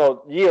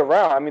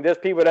 year-round. I mean, there's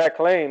people that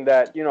claim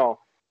that,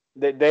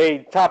 that they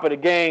top of the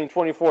game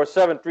 24/7,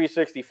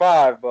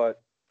 365,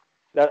 but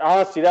that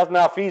honestly, that's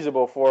not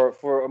feasible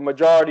for a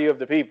majority of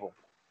the people.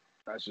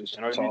 That's just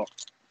talk.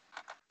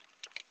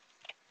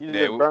 You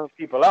just burn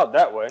people out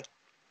that way.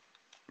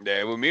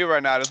 Yeah, with me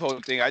right now, this whole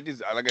thing, like I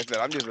said,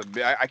 I'm just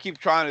I keep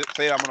trying to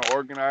say I'm gonna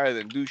organize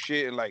and do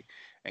shit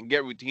and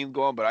get routines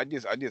going, but I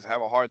just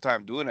have a hard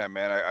time doing that,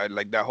 man. I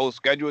like that whole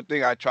schedule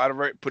thing. I try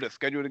to put a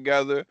schedule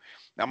together.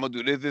 I'm gonna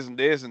do this, and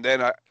this, and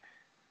then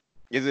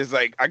it's just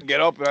like I get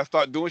up and I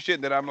start doing shit,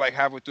 and then I'm like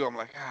halfway through, I'm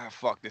like,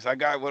 fuck this. I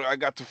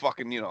got to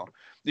fucking,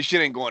 this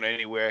shit ain't going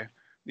anywhere.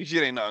 This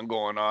shit ain't nothing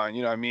going on.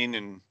 You know what I mean?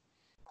 And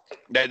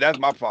that's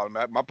my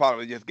problem. My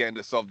problem is just getting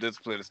the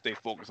self-discipline to stay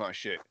focused on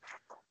shit.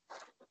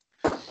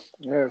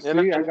 Yeah, see,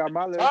 I got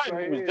my list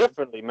right here.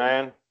 Differently,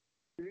 man.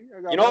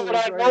 You know what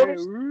I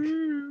noticed?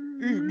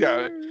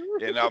 Got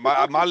it. Yeah,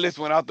 my list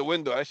went out the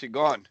window. That shit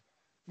gone.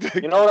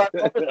 You know what I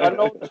noticed? I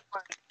noticed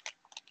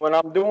when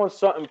I'm doing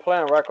something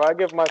planned, right? I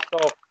give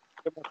myself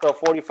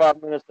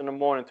 45 minutes in the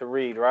morning to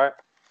read, right?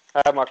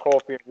 I have my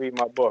coffee and read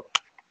my book.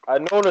 I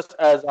noticed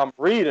as I'm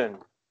reading,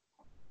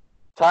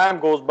 time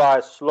goes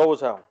by slow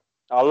as hell.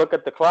 I'll look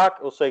at the clock,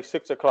 it'll say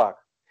 6 o'clock.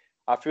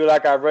 I feel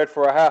like I read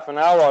for a half an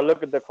hour. I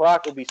look at the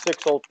clock, it'll be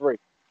 6:03.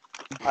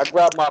 I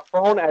grab my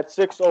phone at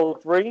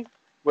 6:03.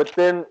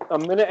 Within a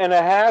minute and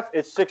a half,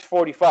 it's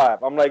 6:45.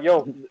 I'm like,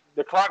 yo,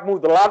 the clock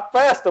moved a lot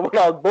faster when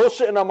I was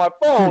bullshitting on my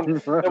phone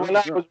than when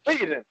I was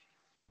reading.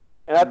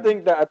 And I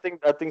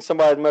think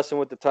somebody's messing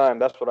with the time.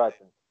 That's what I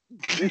think.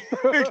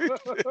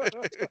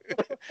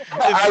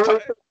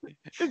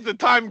 It's the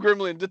time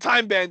gremlin, the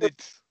time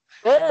bandits.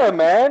 Yeah,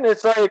 man.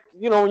 It's like,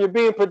 when you're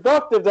being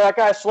productive, that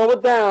guy slow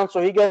it down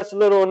so he gets a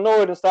little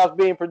annoyed and stops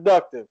being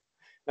productive.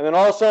 And then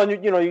all of a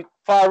sudden, you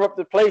fire up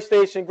the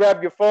PlayStation,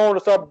 grab your phone,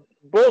 and start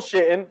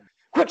bullshitting.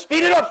 Quick,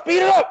 speed it up.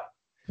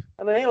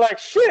 And then you're like,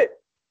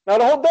 shit. Now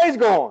the whole day's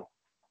gone.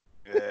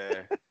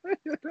 Yeah.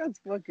 That's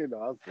fucking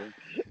awesome.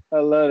 I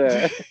love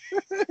that.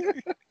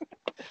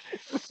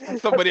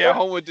 Somebody at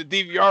home with the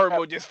DVR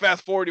remote just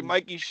fast forwarding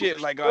Mikey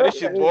shit like, oh, this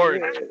shit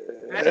boring.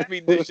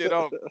 Speed this shit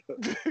up.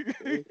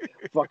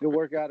 Fucking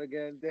workout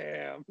again.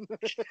 Damn.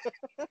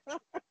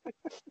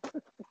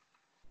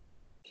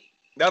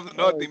 That's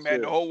another thing,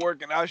 man. The whole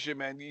working out shit,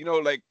 man.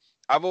 Like,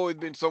 I've always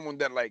been someone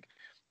that, like,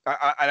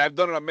 and I've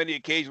done it on many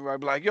occasions where I'd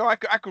be like, yo, I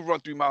could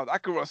run 3 miles. I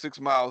could run 6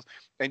 miles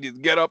and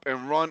just get up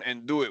and run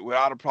and do it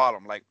without a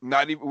problem. Like,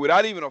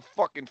 without even a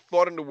fucking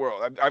thought in the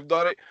world. I've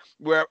done it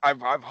where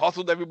I've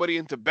hustled everybody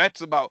into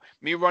bets about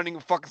me running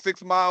fucking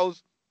 6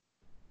 miles.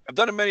 I've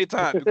done it many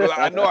times because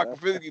I know I can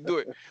physically do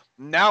it.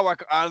 Now I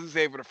can honestly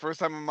say for the first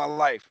time in my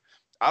life,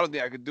 I don't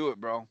think I could do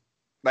it, bro.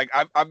 Like,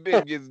 I've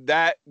been just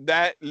that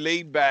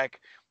laid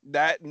back,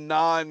 that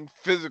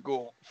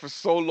non-physical for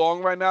so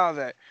long right now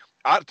that,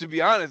 to be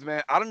honest,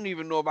 man, I don't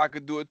even know if I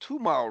could do a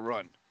 2-mile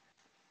run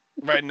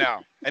right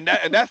now, and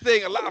that's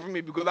saying a lot for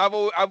me because I've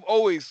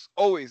always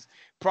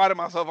prided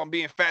myself on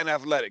being fat and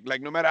athletic.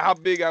 Like, no matter how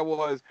big I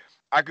was,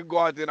 I could go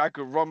out there and I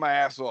could run my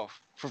ass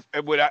off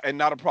and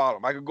not a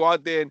problem. I could go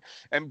out there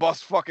and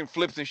bust fucking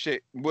flips and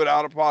shit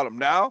without a problem.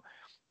 Now,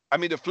 I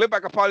mean, the flip I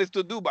could probably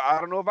still do, but I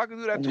don't know if I could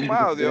do that 2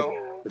 miles, yo.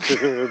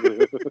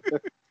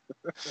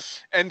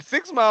 And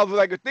 6 miles was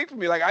like a thing for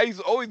me. Like, I used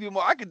to always do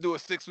more. I could do a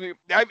 6 minute.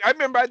 I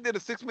remember I did a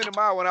 6-minute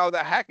mile when I was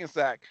at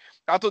Hackensack.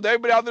 I told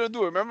everybody out there to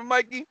do it. Remember,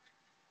 Mikey?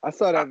 I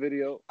saw that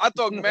video. I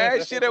talk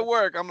mad shit at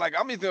work. I'm like,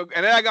 I'm just gonna,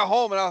 and then I got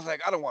home and I was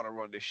like, I don't want to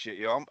run this shit,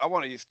 yo. I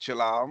want to just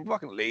chill out. I'm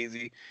fucking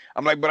lazy.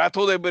 I'm like, but I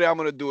told everybody I'm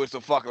gonna do it, so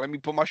fuck it. Let me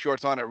put my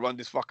shorts on and run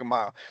this fucking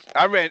mile.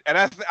 I ran, and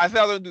I said I was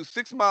gonna do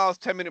 6 miles,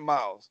 10-minute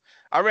miles.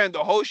 I ran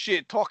the whole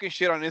shit, talking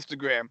shit on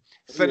Instagram,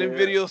 sending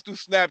videos through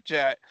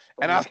Snapchat,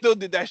 and I still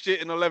did that shit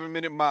in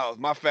 11-minute miles.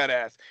 My fat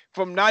ass,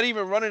 from not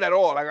even running at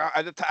all. Like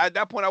at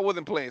that point, I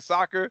wasn't playing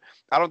soccer.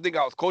 I don't think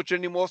I was coaching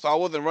anymore, so I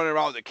wasn't running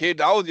around with the kids.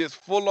 I was just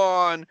full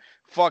on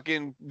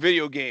fucking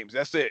video games.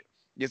 That's it.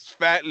 Just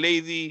fat,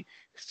 lazy,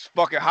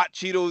 fucking hot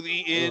Cheetos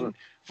eating.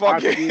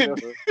 Fucking.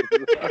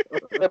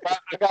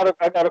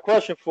 I got a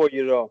question for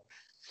you though.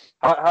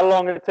 How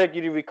long did it take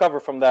you to recover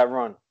from that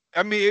run?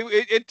 I mean,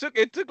 it took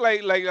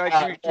like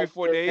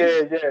 3-4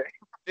 days. Yeah.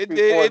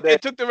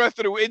 It took the rest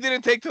of the week. It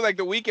didn't take till like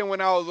the weekend when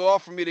I was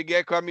off for me to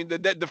get. I mean,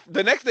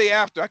 the next day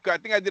after, I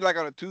think I did like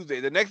on a Tuesday.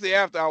 The next day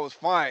after, I was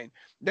fine.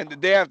 Then the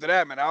day after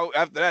that, man,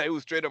 after that, it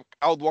was straight up.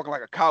 I was walking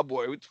like a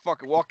cowboy. We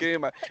fucking walking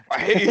in my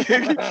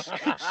head.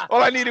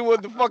 All I needed was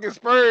the fucking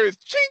spurs.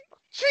 Chink,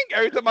 chink.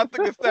 Every time I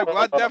took a step,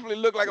 I definitely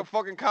looked like a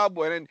fucking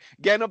cowboy. And then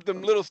getting up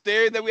them little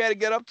stairs that we had to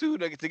get up to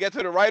get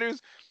to the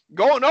writers,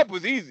 going up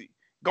was easy.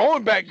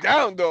 Going back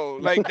down though,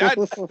 like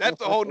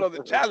that's a whole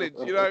nother challenge.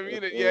 You know what I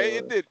mean? Yeah,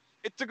 it did.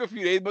 It took a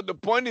few days, but the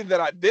point is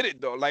that I did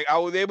it though. Like I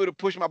was able to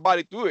push my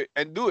body through it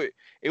and do it.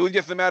 It was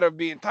just a matter of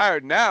being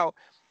tired. Now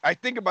I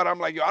think about it, I'm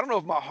like, yo, I don't know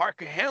if my heart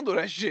can handle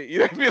that shit. You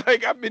know what I mean?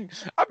 Like I've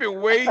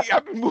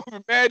been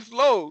moving mad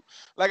slow.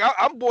 Like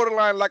I'm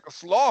borderline like a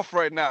sloth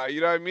right now.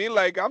 You know what I mean?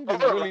 Like I'm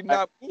just really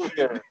not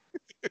moving.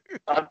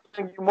 I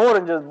think you're more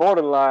than just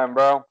borderline,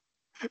 bro.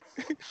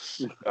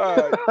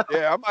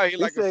 Yeah, I'm out here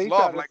like a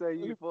sloth. Like say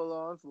you full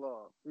on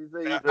sloth. He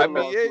say you I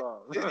mean,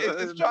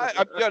 it's trying.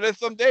 There's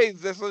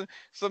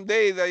some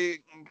days I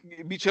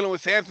be chilling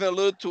with Samson a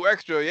little too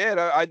extra.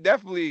 Yeah, I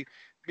definitely.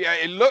 Yeah,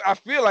 I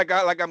feel like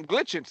I'm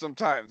glitching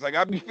sometimes. Like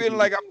I be feeling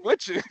like I'm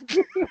glitching.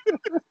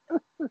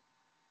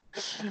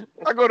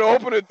 I go to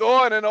open the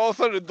door and then all of a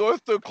sudden the door's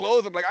still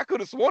closed. I'm like, I could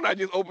have sworn I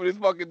just opened this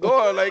fucking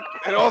door. Like,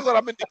 and all of a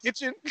sudden I'm in the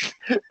kitchen.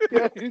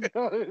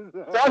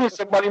 Probably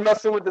somebody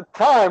messing with the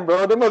time,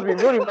 bro. They must be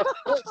really messing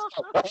with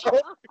stuff,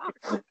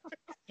 bro.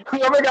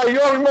 Whoever got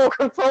your remote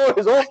control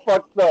is all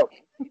fucked up.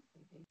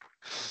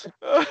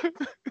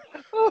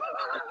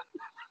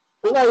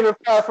 They're not even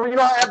fast forward. You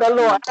know, I have that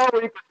little arrow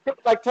where you can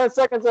skip like 10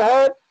 seconds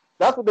ahead.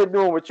 That's what they're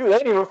doing with you. They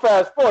ain't even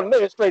fast forward.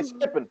 They're straight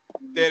skipping.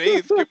 Yeah, they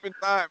ain't skipping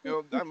time,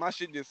 yo. My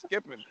shit just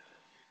skipping.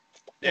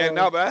 Yeah,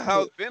 no, but that's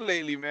how it's been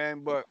lately, man.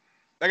 But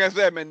like I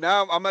said, man,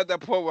 now I'm at that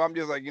point where I'm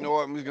just like, you know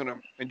what? I'm just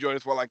gonna enjoy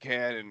this while I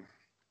can,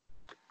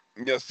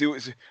 and just see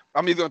what.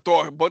 I'm just gonna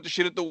throw a bunch of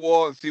shit at the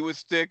wall and see what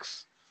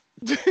sticks.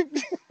 At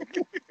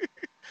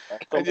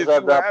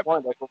that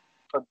point.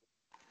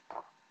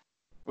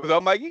 What's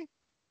up, Mikey?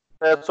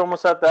 It's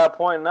almost at that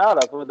point now.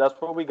 That's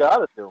what we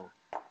gotta do.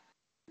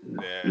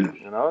 Yeah.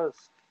 You know,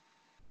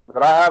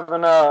 but I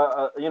having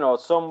a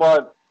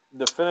somewhat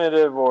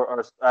definitive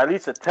or at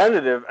least a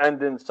tentative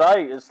end in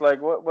sight. It's like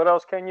what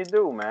else can you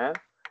do, man?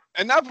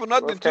 And not for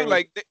nothing too.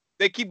 Like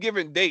they keep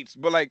giving dates,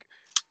 but like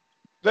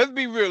let's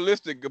be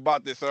realistic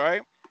about this, all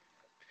right?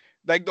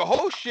 Like the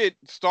whole shit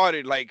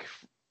started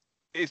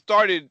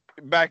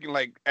back in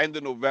like end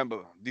of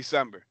November,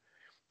 December.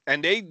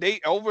 And they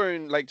over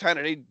in like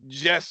China, they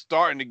just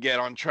starting to get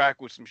on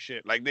track with some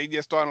shit. Like they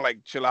just starting to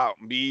like chill out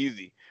and be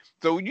easy.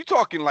 So you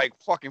talking like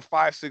fucking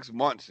 5-6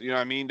 months, you know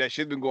what I mean? That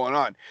shit's been going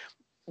on.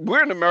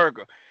 We're in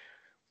America.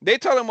 They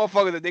tell them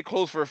motherfuckers that they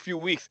closed for a few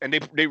weeks and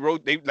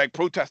they like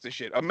protest and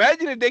shit.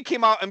 Imagine if they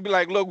came out and be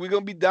like, look, we're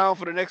gonna be down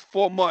for the next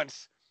 4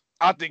 months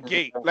out the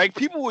gate. Like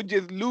people would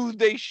just lose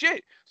their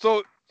shit.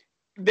 So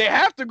they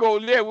have to go,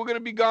 yeah, we're gonna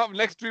be gone for the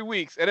next 3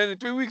 weeks. And then in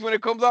 3 weeks when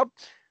it comes up,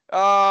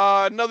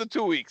 another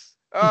 2 weeks.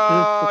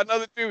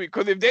 Another 3 weeks.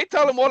 Because if they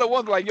tell them all at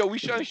once, like, yo, we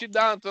shutting shit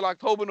down until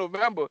October,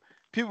 November,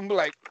 people be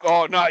like,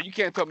 oh, nah, you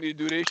can't tell me to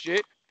do this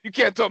shit. You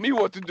can't tell me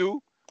what to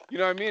do. You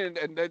know what I mean?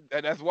 And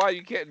that's why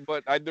you can't.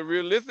 But the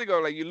realistic,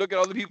 like, you look at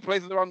other people,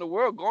 places around the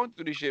world going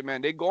through this shit,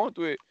 man. They going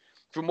through it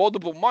for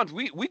multiple months.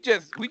 We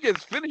just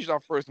finished our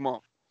first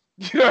month.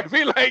 You know what I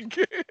mean? Like,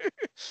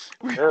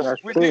 we just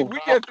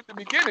at the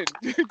beginning.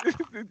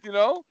 You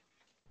know?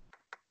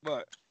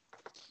 But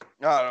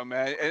I don't know,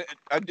 man.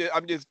 I'm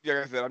just like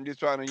I said, I'm just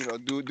trying to,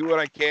 do what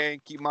I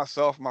can, keep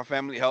myself, my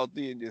family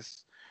healthy, and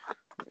just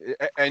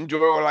enjoy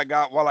what I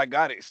got while I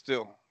got it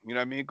still. You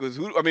know what I mean? Because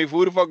who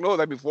the fuck knows?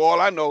 Like, before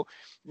all I know,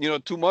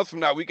 2 months from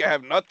now, we could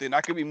have nothing.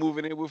 I could be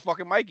moving in with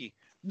fucking Mikey.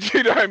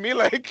 You know what I mean?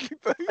 Like,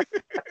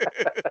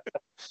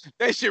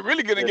 that shit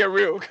really gonna get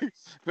real.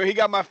 But he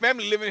got my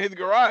family living in his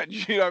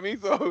garage. You know what I mean?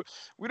 So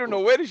we don't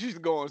know where this shit's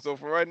going. So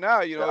for right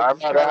now,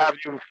 I'd rather have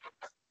you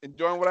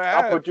enjoying what I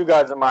have. I'll put you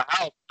guys in my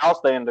house. I'll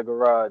stay in the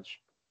garage.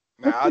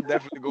 Nah, I'll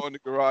definitely go in the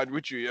garage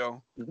with you,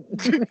 yo.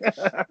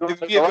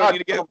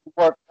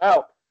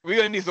 We're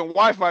gonna need some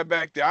Wi-Fi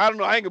back there. I don't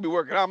know. I ain't gonna be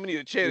working out. I'm gonna need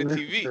a chair and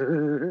TV.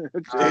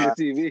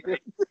 TV.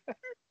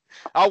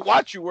 I'll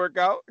watch you work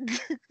out.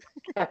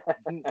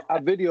 I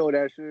video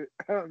that shit.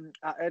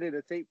 I edit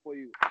a tape for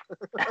you.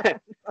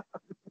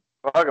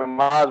 Oh, Fuck it,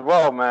 might as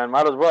well, man.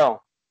 Might as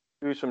well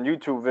do some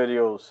YouTube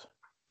videos.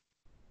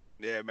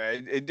 Yeah,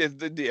 man. It just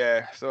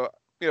yeah. So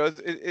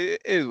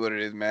it is what it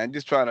is, man.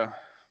 Just trying to.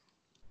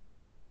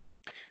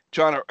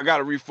 I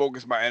gotta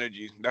refocus my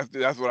energy.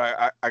 That's what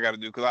I gotta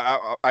do because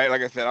I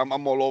like I said I'm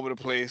all over the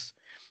place.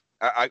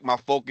 My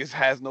focus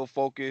has no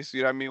focus.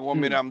 You know what I mean? One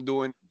minute I'm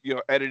doing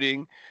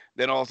editing,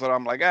 then all of a sudden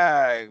I'm like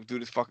do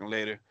this fucking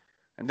later,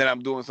 and then I'm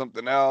doing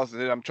something else,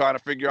 and then I'm trying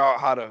to figure out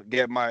how to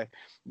get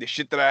the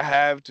shit that I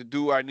have to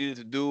do I needed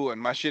to do,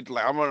 and my shit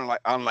like I'm running like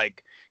on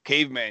like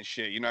caveman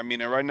shit. You know what I mean?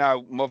 And right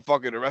now,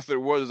 motherfucker, the rest of the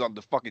world is on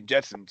the fucking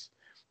Jetsons,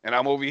 and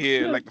I'm over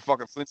here like the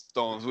fucking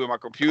Flintstones with my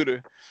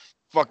computer.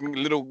 Fucking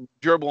little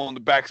gerbil on the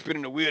back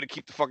spinning the wheel to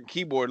keep the fucking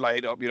keyboard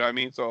light up. You know what I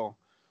mean? So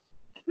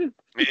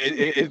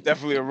it's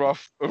definitely a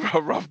rough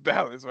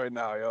balance right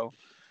now, yo,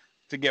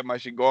 to get my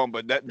shit going.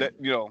 But that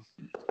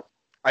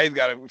I just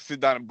gotta sit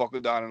down and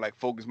buckle down and like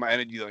focus my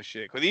energy on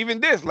shit. Cause even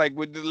this, like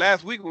with the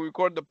last week when we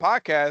recorded the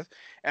podcast,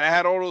 and I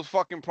had all those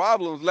fucking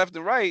problems left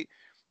and right,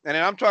 and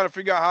then I'm trying to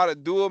figure out how to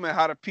do them and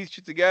how to piece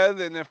shit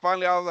together, and then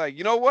finally I was like,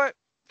 you know what?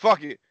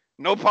 Fuck it.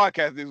 No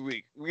podcast this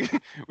week.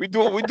 We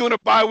doing a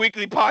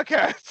bi-weekly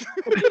podcast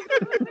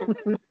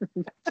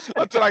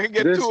until I can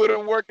get two of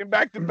them working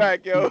back to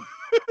back, yo.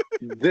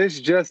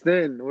 This just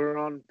in, we're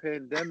on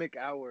pandemic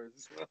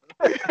hours.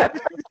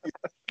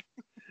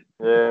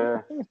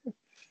 Yeah.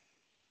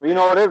 You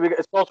know what it is?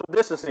 It's social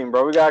distancing,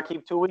 bro. We gotta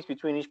keep 2 weeks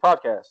between each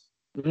podcast.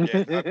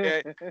 Yeah,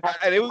 okay.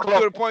 And it was to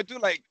the point too,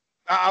 like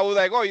I was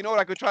like, oh, you know what?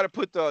 I could try to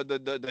put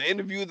the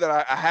interview that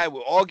I had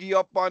with Augie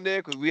up on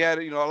there because we had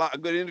a lot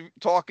of good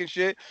talk and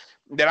shit.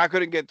 Then I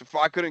couldn't get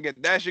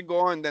that shit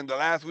going. Then the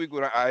last week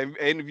when I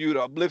interviewed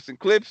Blips and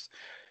Clips,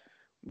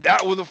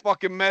 that was a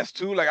fucking mess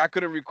too. Like I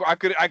couldn't record.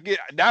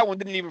 That one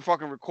didn't even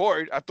fucking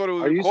record. I thought it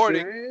was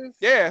recording. Serious?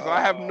 Yeah, so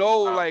I have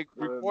no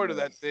record of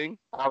that thing.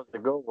 That was a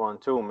good one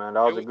too, man.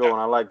 That was a good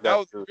one. I like that. That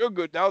was real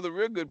good. That was a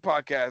real good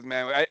podcast,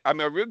 man. I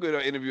mean, a real good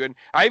interview. And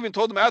I even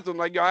told him after, I'm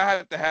like, yo, I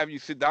have to have you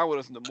sit down with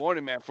us in the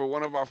morning, man, for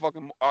one of our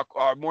fucking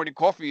our morning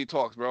coffee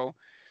talks, bro.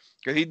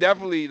 Because he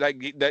definitely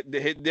like that.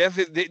 And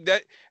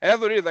that's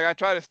what it is. Like I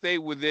try to stay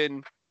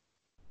within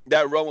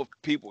that realm of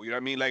people, you know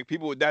what I mean? Like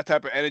people with that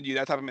type of energy,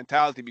 that type of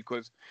mentality,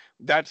 because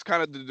that's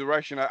kind of the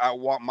direction I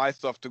want my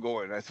stuff to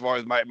go in as far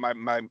as my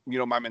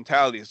my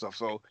mentality and stuff.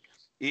 So,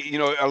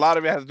 a lot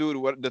of it has to do with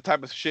what the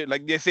type of shit.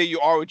 Like they say,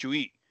 you are what you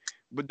eat,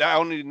 but that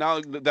only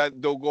now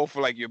that they'll go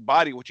for like your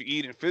body, what you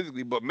eat and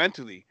physically, but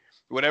mentally,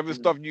 whatever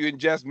stuff you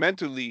ingest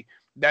mentally,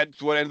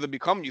 that's what ends up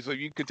becoming you. So if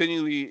you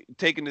continually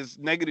taking this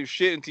negative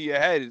shit into your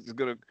head, it's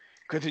gonna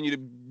continue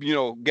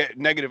to get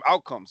negative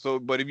outcomes. So,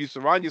 but if you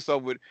surround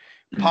yourself with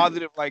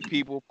positive like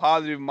people,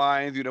 positive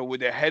minds, with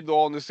their heads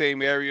all in the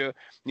same area,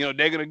 they're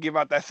gonna give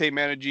out that same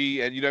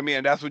energy, and you know what I mean.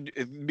 And that's what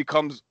it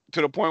becomes,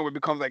 to the point where it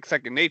becomes like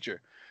second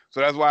nature.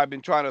 So that's why I've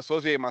been trying to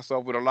associate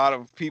myself with a lot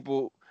of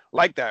people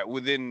like that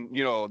within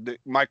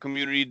my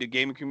community, the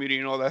gaming community,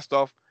 and all that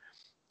stuff.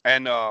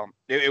 And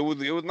it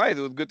was nice.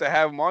 It was good to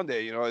have him on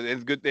there.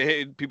 It's good to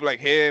hit people like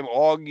him,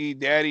 Augie,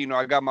 Daddy.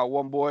 I got my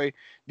one boy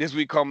this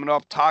week coming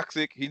up,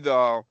 Toxic. He's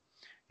a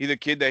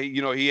kid that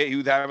he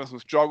was having some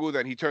struggles,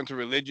 and he turned to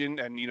religion,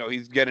 and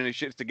he's getting his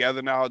shit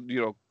together now,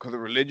 because of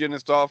religion and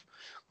stuff.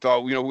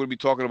 So we'll be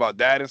talking about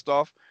that and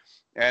stuff.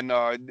 And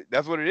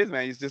that's what it is,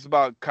 man. It's just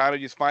about kind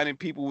of just finding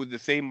people with the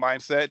same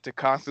mindset to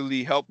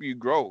constantly help you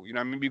grow. You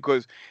know what I mean?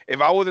 Because if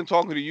I wasn't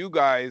talking to you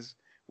guys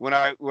when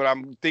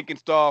I'm thinking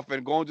stuff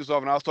and going through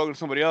stuff, and I was talking to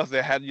somebody else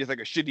that had just like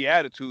a shitty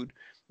attitude,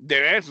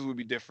 their answers would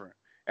be different.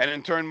 And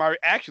in turn, my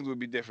actions would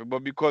be different.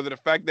 But because of the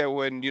fact that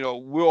when,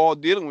 we're all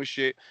dealing with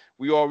shit,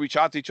 we all reach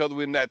out to each other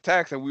within that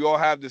text, and we all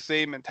have the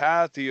same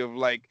mentality of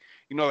like,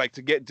 like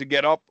to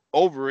get up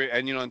over it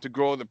and, and to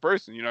grow as a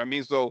person, you know what I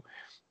mean? So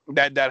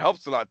that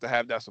helps a lot to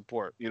have that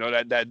support,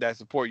 that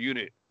support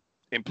unit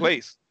in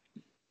place.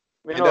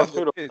 Not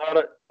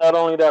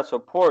only that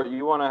support,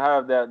 you want to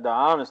have the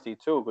honesty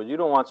too, because you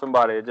don't want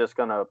somebody that's just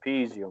gonna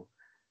appease you,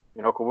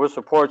 because we'll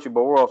support you,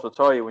 but we'll also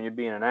tell you when you're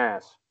being an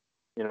ass,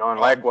 and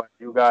likewise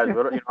you guys,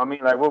 I mean,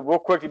 like we'll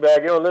quickly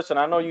back, yo, listen,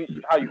 I know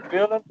how you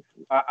feeling,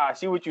 I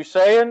see what you're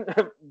saying,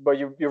 but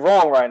you're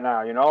wrong right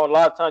now, a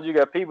lot of times you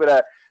got people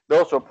that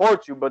they'll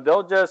support you, but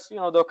they'll just,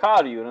 they'll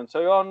coddle you and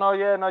say, oh no,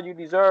 yeah, no, you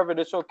deserve it,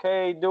 it's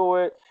okay, do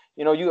it,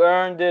 you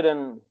earned it,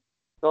 and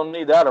don't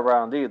need that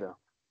around either.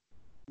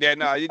 Yeah,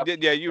 no,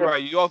 you're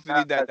right. You also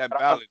need that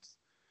balance.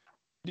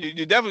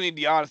 You definitely need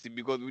the honesty,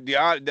 because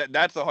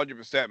that's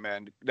 100%,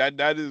 man.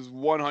 That is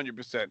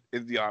 100%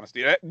 is the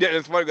honesty.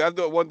 It's funny. That's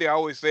the one thing I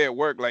always say at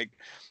work. Like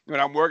when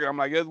I'm working, I'm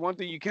like, there's one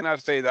thing you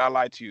cannot say that I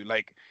lied to you.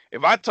 Like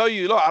if I tell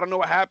you, look, I don't know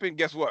what happened.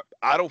 Guess what?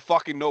 I don't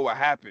fucking know what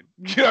happened.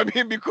 You know what I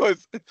mean?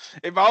 Because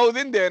if I was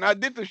in there and I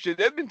did some shit,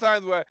 there's been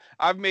times where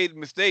I've made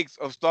mistakes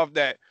of stuff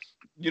that,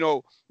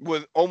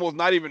 was almost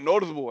not even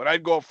noticeable. And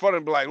I'd go up front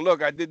and be like,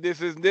 look, I did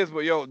this, and this,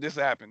 but yo, this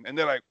happened. And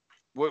they're like,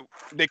 what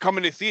they come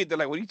in to see it, they're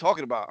like, what are you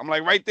talking about? I'm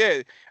like, right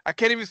there. I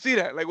can't even see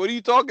that. Like, what are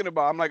you talking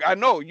about? I'm like, I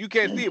know you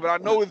can't see it, but I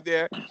know it's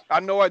there. I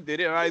know I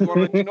did it, and I just want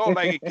to let you know,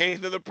 like, in case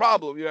there's a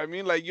problem. You know what I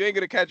mean? Like, you ain't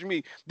gonna catch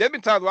me. There's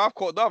been times where I've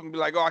called up and be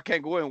like, oh, I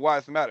can't go in. Why?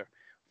 What's the matter?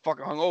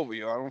 Fucking hungover,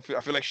 yo.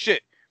 I feel like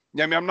shit. You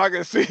know what I mean? I'm not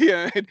gonna sit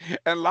here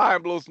and lie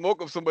and blow smoke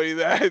of somebody's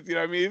ass. You know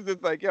what I mean? It's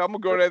just like, yeah, I'm a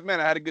grown ass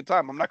man. I had a good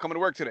time. I'm not coming to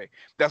work today.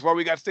 That's why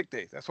we got sick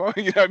days. That's why,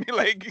 you know what I mean?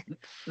 Like,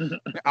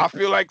 I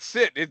feel like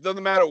shit. It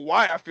doesn't matter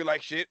why I feel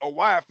like shit or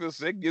why I feel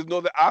sick. Just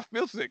know that I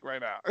feel sick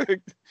right now.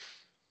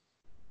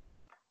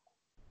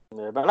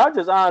 Yeah, but not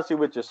just honesty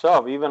with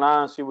yourself, even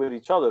honesty with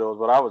each other. That was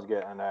what I was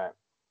getting at.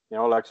 You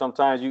know, like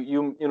sometimes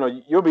you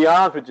know, you'll be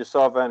honest with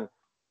yourself,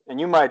 and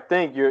you might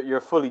think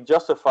you're fully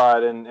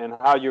justified in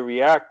how you're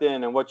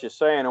reacting and what you're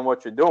saying and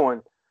what you're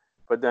doing,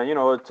 but then, you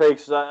know, it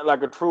takes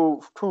like a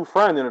true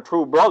friend and a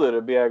true brother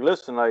to be like,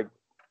 listen, like,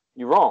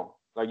 you're wrong.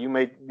 Like, you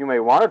may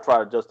want to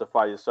try to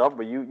justify yourself,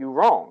 but you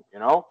wrong, you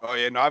know? Oh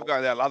yeah, no, I've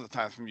gotten that a lot of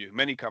times from you.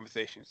 Many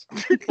conversations.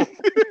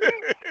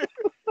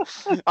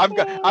 I've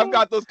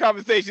got those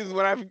conversations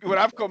when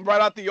I've come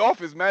right out the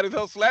office, mad as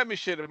hell, slamming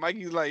shit, and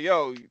Mikey's like,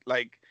 yo,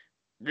 like,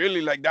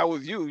 really, like, that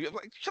was you. You're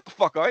like, shut the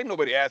fuck up. Ain't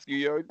nobody ask you,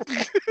 yo.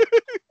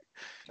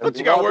 But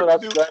you got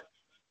work to do.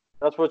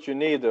 That's what you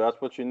need, though. That's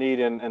what you need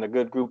in a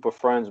good group of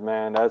friends,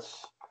 man.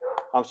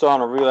 I'm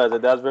starting to realize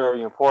that that's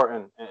very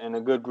important in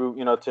a good group.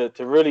 You know, to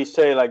really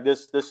say, like,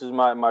 this is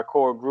my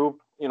core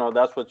group. You know,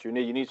 that's what you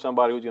need. You need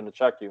somebody who's going to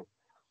check you.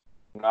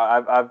 You know,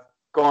 I've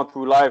gone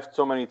through life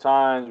so many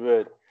times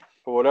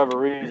for whatever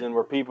reason,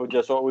 where people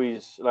just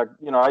always, like,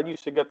 you know, I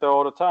used to get that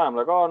all the time.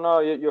 Like, oh, no,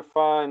 you're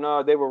fine.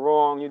 No, they were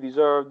wrong. You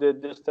deserved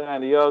it, this, that,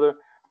 and the other.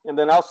 And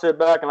then I'll sit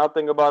back and I'll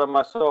think about it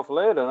myself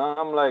later. And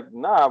I'm like,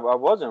 nah, I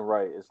wasn't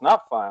right. It's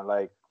not fine.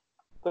 Like,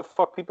 the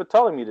fuck people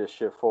telling me this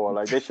shit for?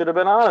 Like, they should have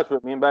been honest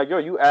with me and back, yo,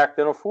 you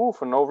acting a fool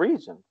for no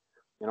reason.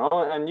 You know,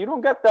 and you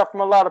don't get that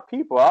from a lot of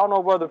people. I don't know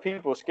whether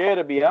people are scared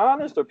to be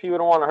honest or people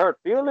don't want to hurt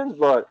feelings,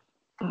 but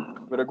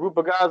with a group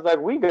of guys like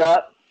we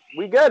got,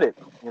 we get it.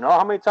 You know,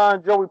 how many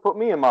times Joey put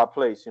me in my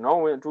place, you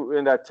know,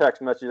 in that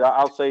text message,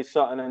 I'll say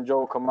something and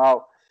Joe come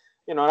out,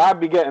 you know, and I'd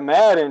be getting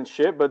mad and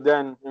shit, but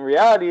then in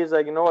reality, it's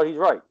like, you know what, he's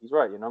right,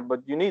 you know,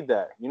 but you need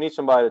that. You need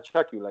somebody to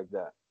check you like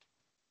that.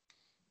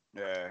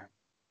 Yeah.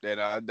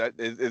 And that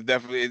is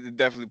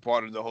definitely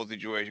part of the whole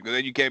situation, because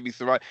then you can't be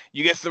surrounded.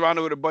 You get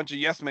surrounded with a bunch of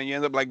yes men. You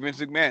end up like Vince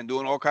McMahon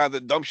doing all kinds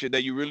of dumb shit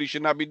that you really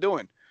should not be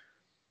doing.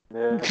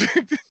 Yeah.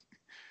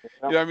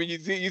 You know what I mean?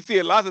 You see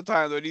it lots of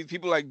times where these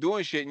people like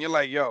doing shit, and you're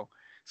like, yo,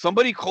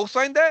 somebody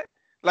co-signed that?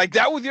 Like,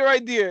 that was your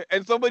idea,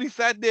 and somebody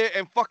sat there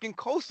and fucking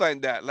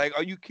co-signed that. Like,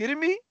 are you kidding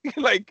me?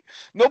 Like,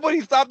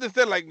 nobody stopped and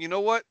said, like, you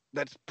know what?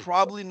 That's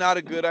probably not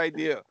a good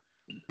idea.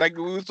 Like,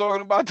 we were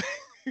talking about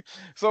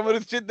some of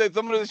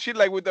the shit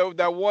like with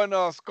that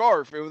one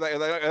scarf. It was like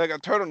a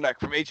turtleneck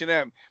from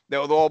H&M that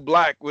was all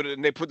black with it,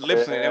 and they put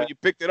lips in it. And when you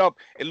picked it up,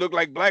 it looked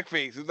like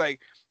blackface. It's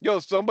like, yo,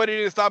 somebody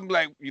didn't stop and be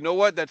like, you know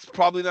what? That's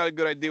probably not a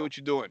good idea what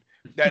you're doing.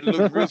 That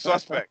looks real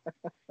suspect.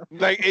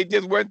 Like, it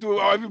just went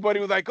through. Everybody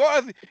was like,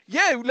 oh,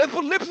 yeah, let's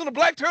put lips on a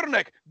black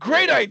turtleneck.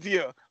 Great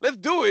idea. Let's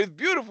do it. It's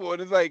beautiful.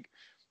 And it's like,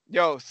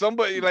 yo,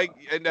 somebody, like,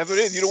 and that's what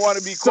it is. You don't want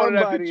to be caught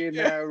in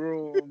that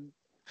room.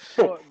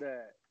 Thought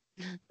that.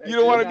 You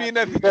don't want to be in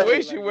that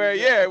situation where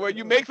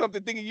you make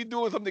something thinking you're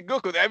doing something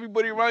good because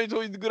everybody around you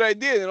told you it's a good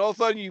idea, and all of a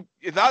sudden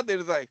it's out there.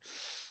 It's like,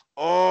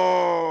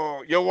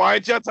 oh, yo, why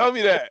didn't y'all tell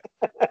me that?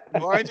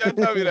 Why didn't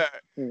y'all tell me that?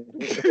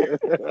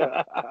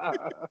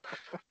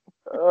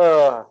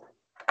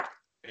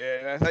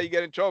 Yeah, that's how you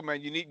get in trouble,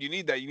 man. You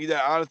need that. You need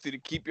that honesty to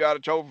keep you out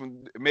of trouble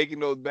from making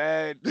those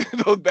bad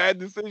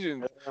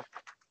decisions.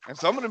 And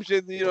some of them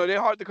shit, you know,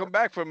 they're hard to come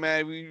back from,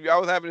 man. I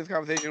was having this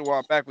conversation a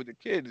while back with the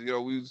kids. You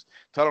know, we was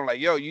telling them, like,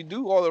 yo, you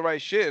do all the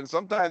right shit, and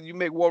sometimes you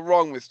make one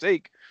wrong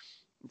mistake.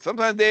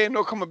 Sometimes they ain't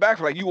no coming back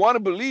from. Like, you want to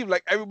believe,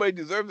 like, everybody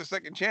deserves a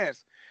second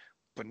chance,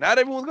 but not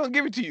everyone's going to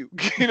give it to you.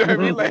 You know what I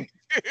mean? Like,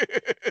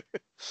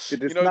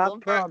 it is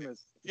not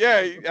promised.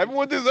 Yeah,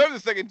 everyone deserves a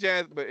second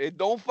chance, but it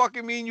don't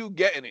fucking mean you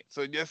getting it.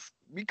 So just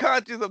be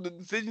conscious of the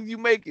decisions you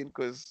making,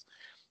 because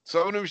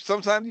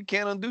sometimes you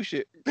can't undo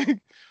shit.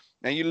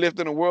 And you lived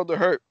in a world of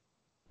hurt.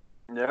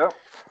 Yeah.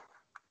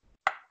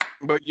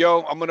 But,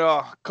 yo, I'm going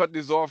to cut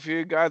this off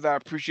here, guys. I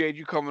appreciate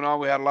you coming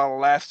on. We had a lot of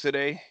laughs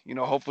today. You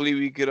know, hopefully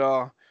we could,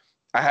 I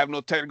have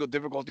no technical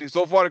difficulties.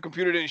 So far, the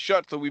computer didn't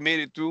shut, so we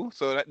made it through.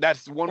 So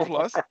that's one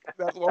plus.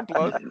 That's one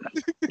plus.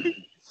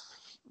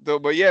 So,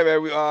 but, yeah,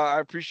 man, I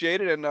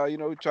appreciate it. And, you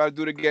know, try to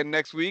do it again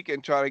next week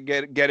and try to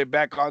get it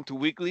back onto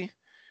weekly.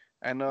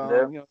 And you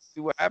know, see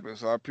what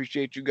happens. So I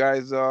appreciate you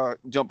guys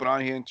jumping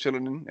on here and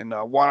chilling. And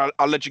I'll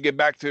let you get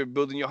back to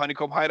building your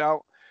honeycomb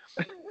hideout.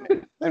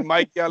 And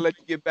Mike, I'll let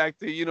you get back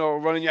to, you know,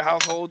 running your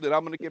household. And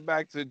I'm gonna get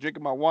back to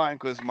drinking my wine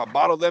because my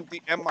bottle's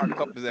empty and my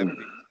cup is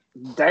empty.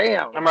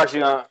 Damn. I'm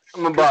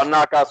about to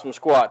knock out some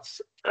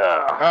squats. All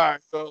right.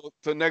 So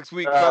next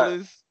week,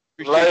 fellas.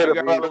 Appreciate you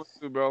guys,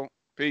 too, bro.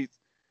 Peace.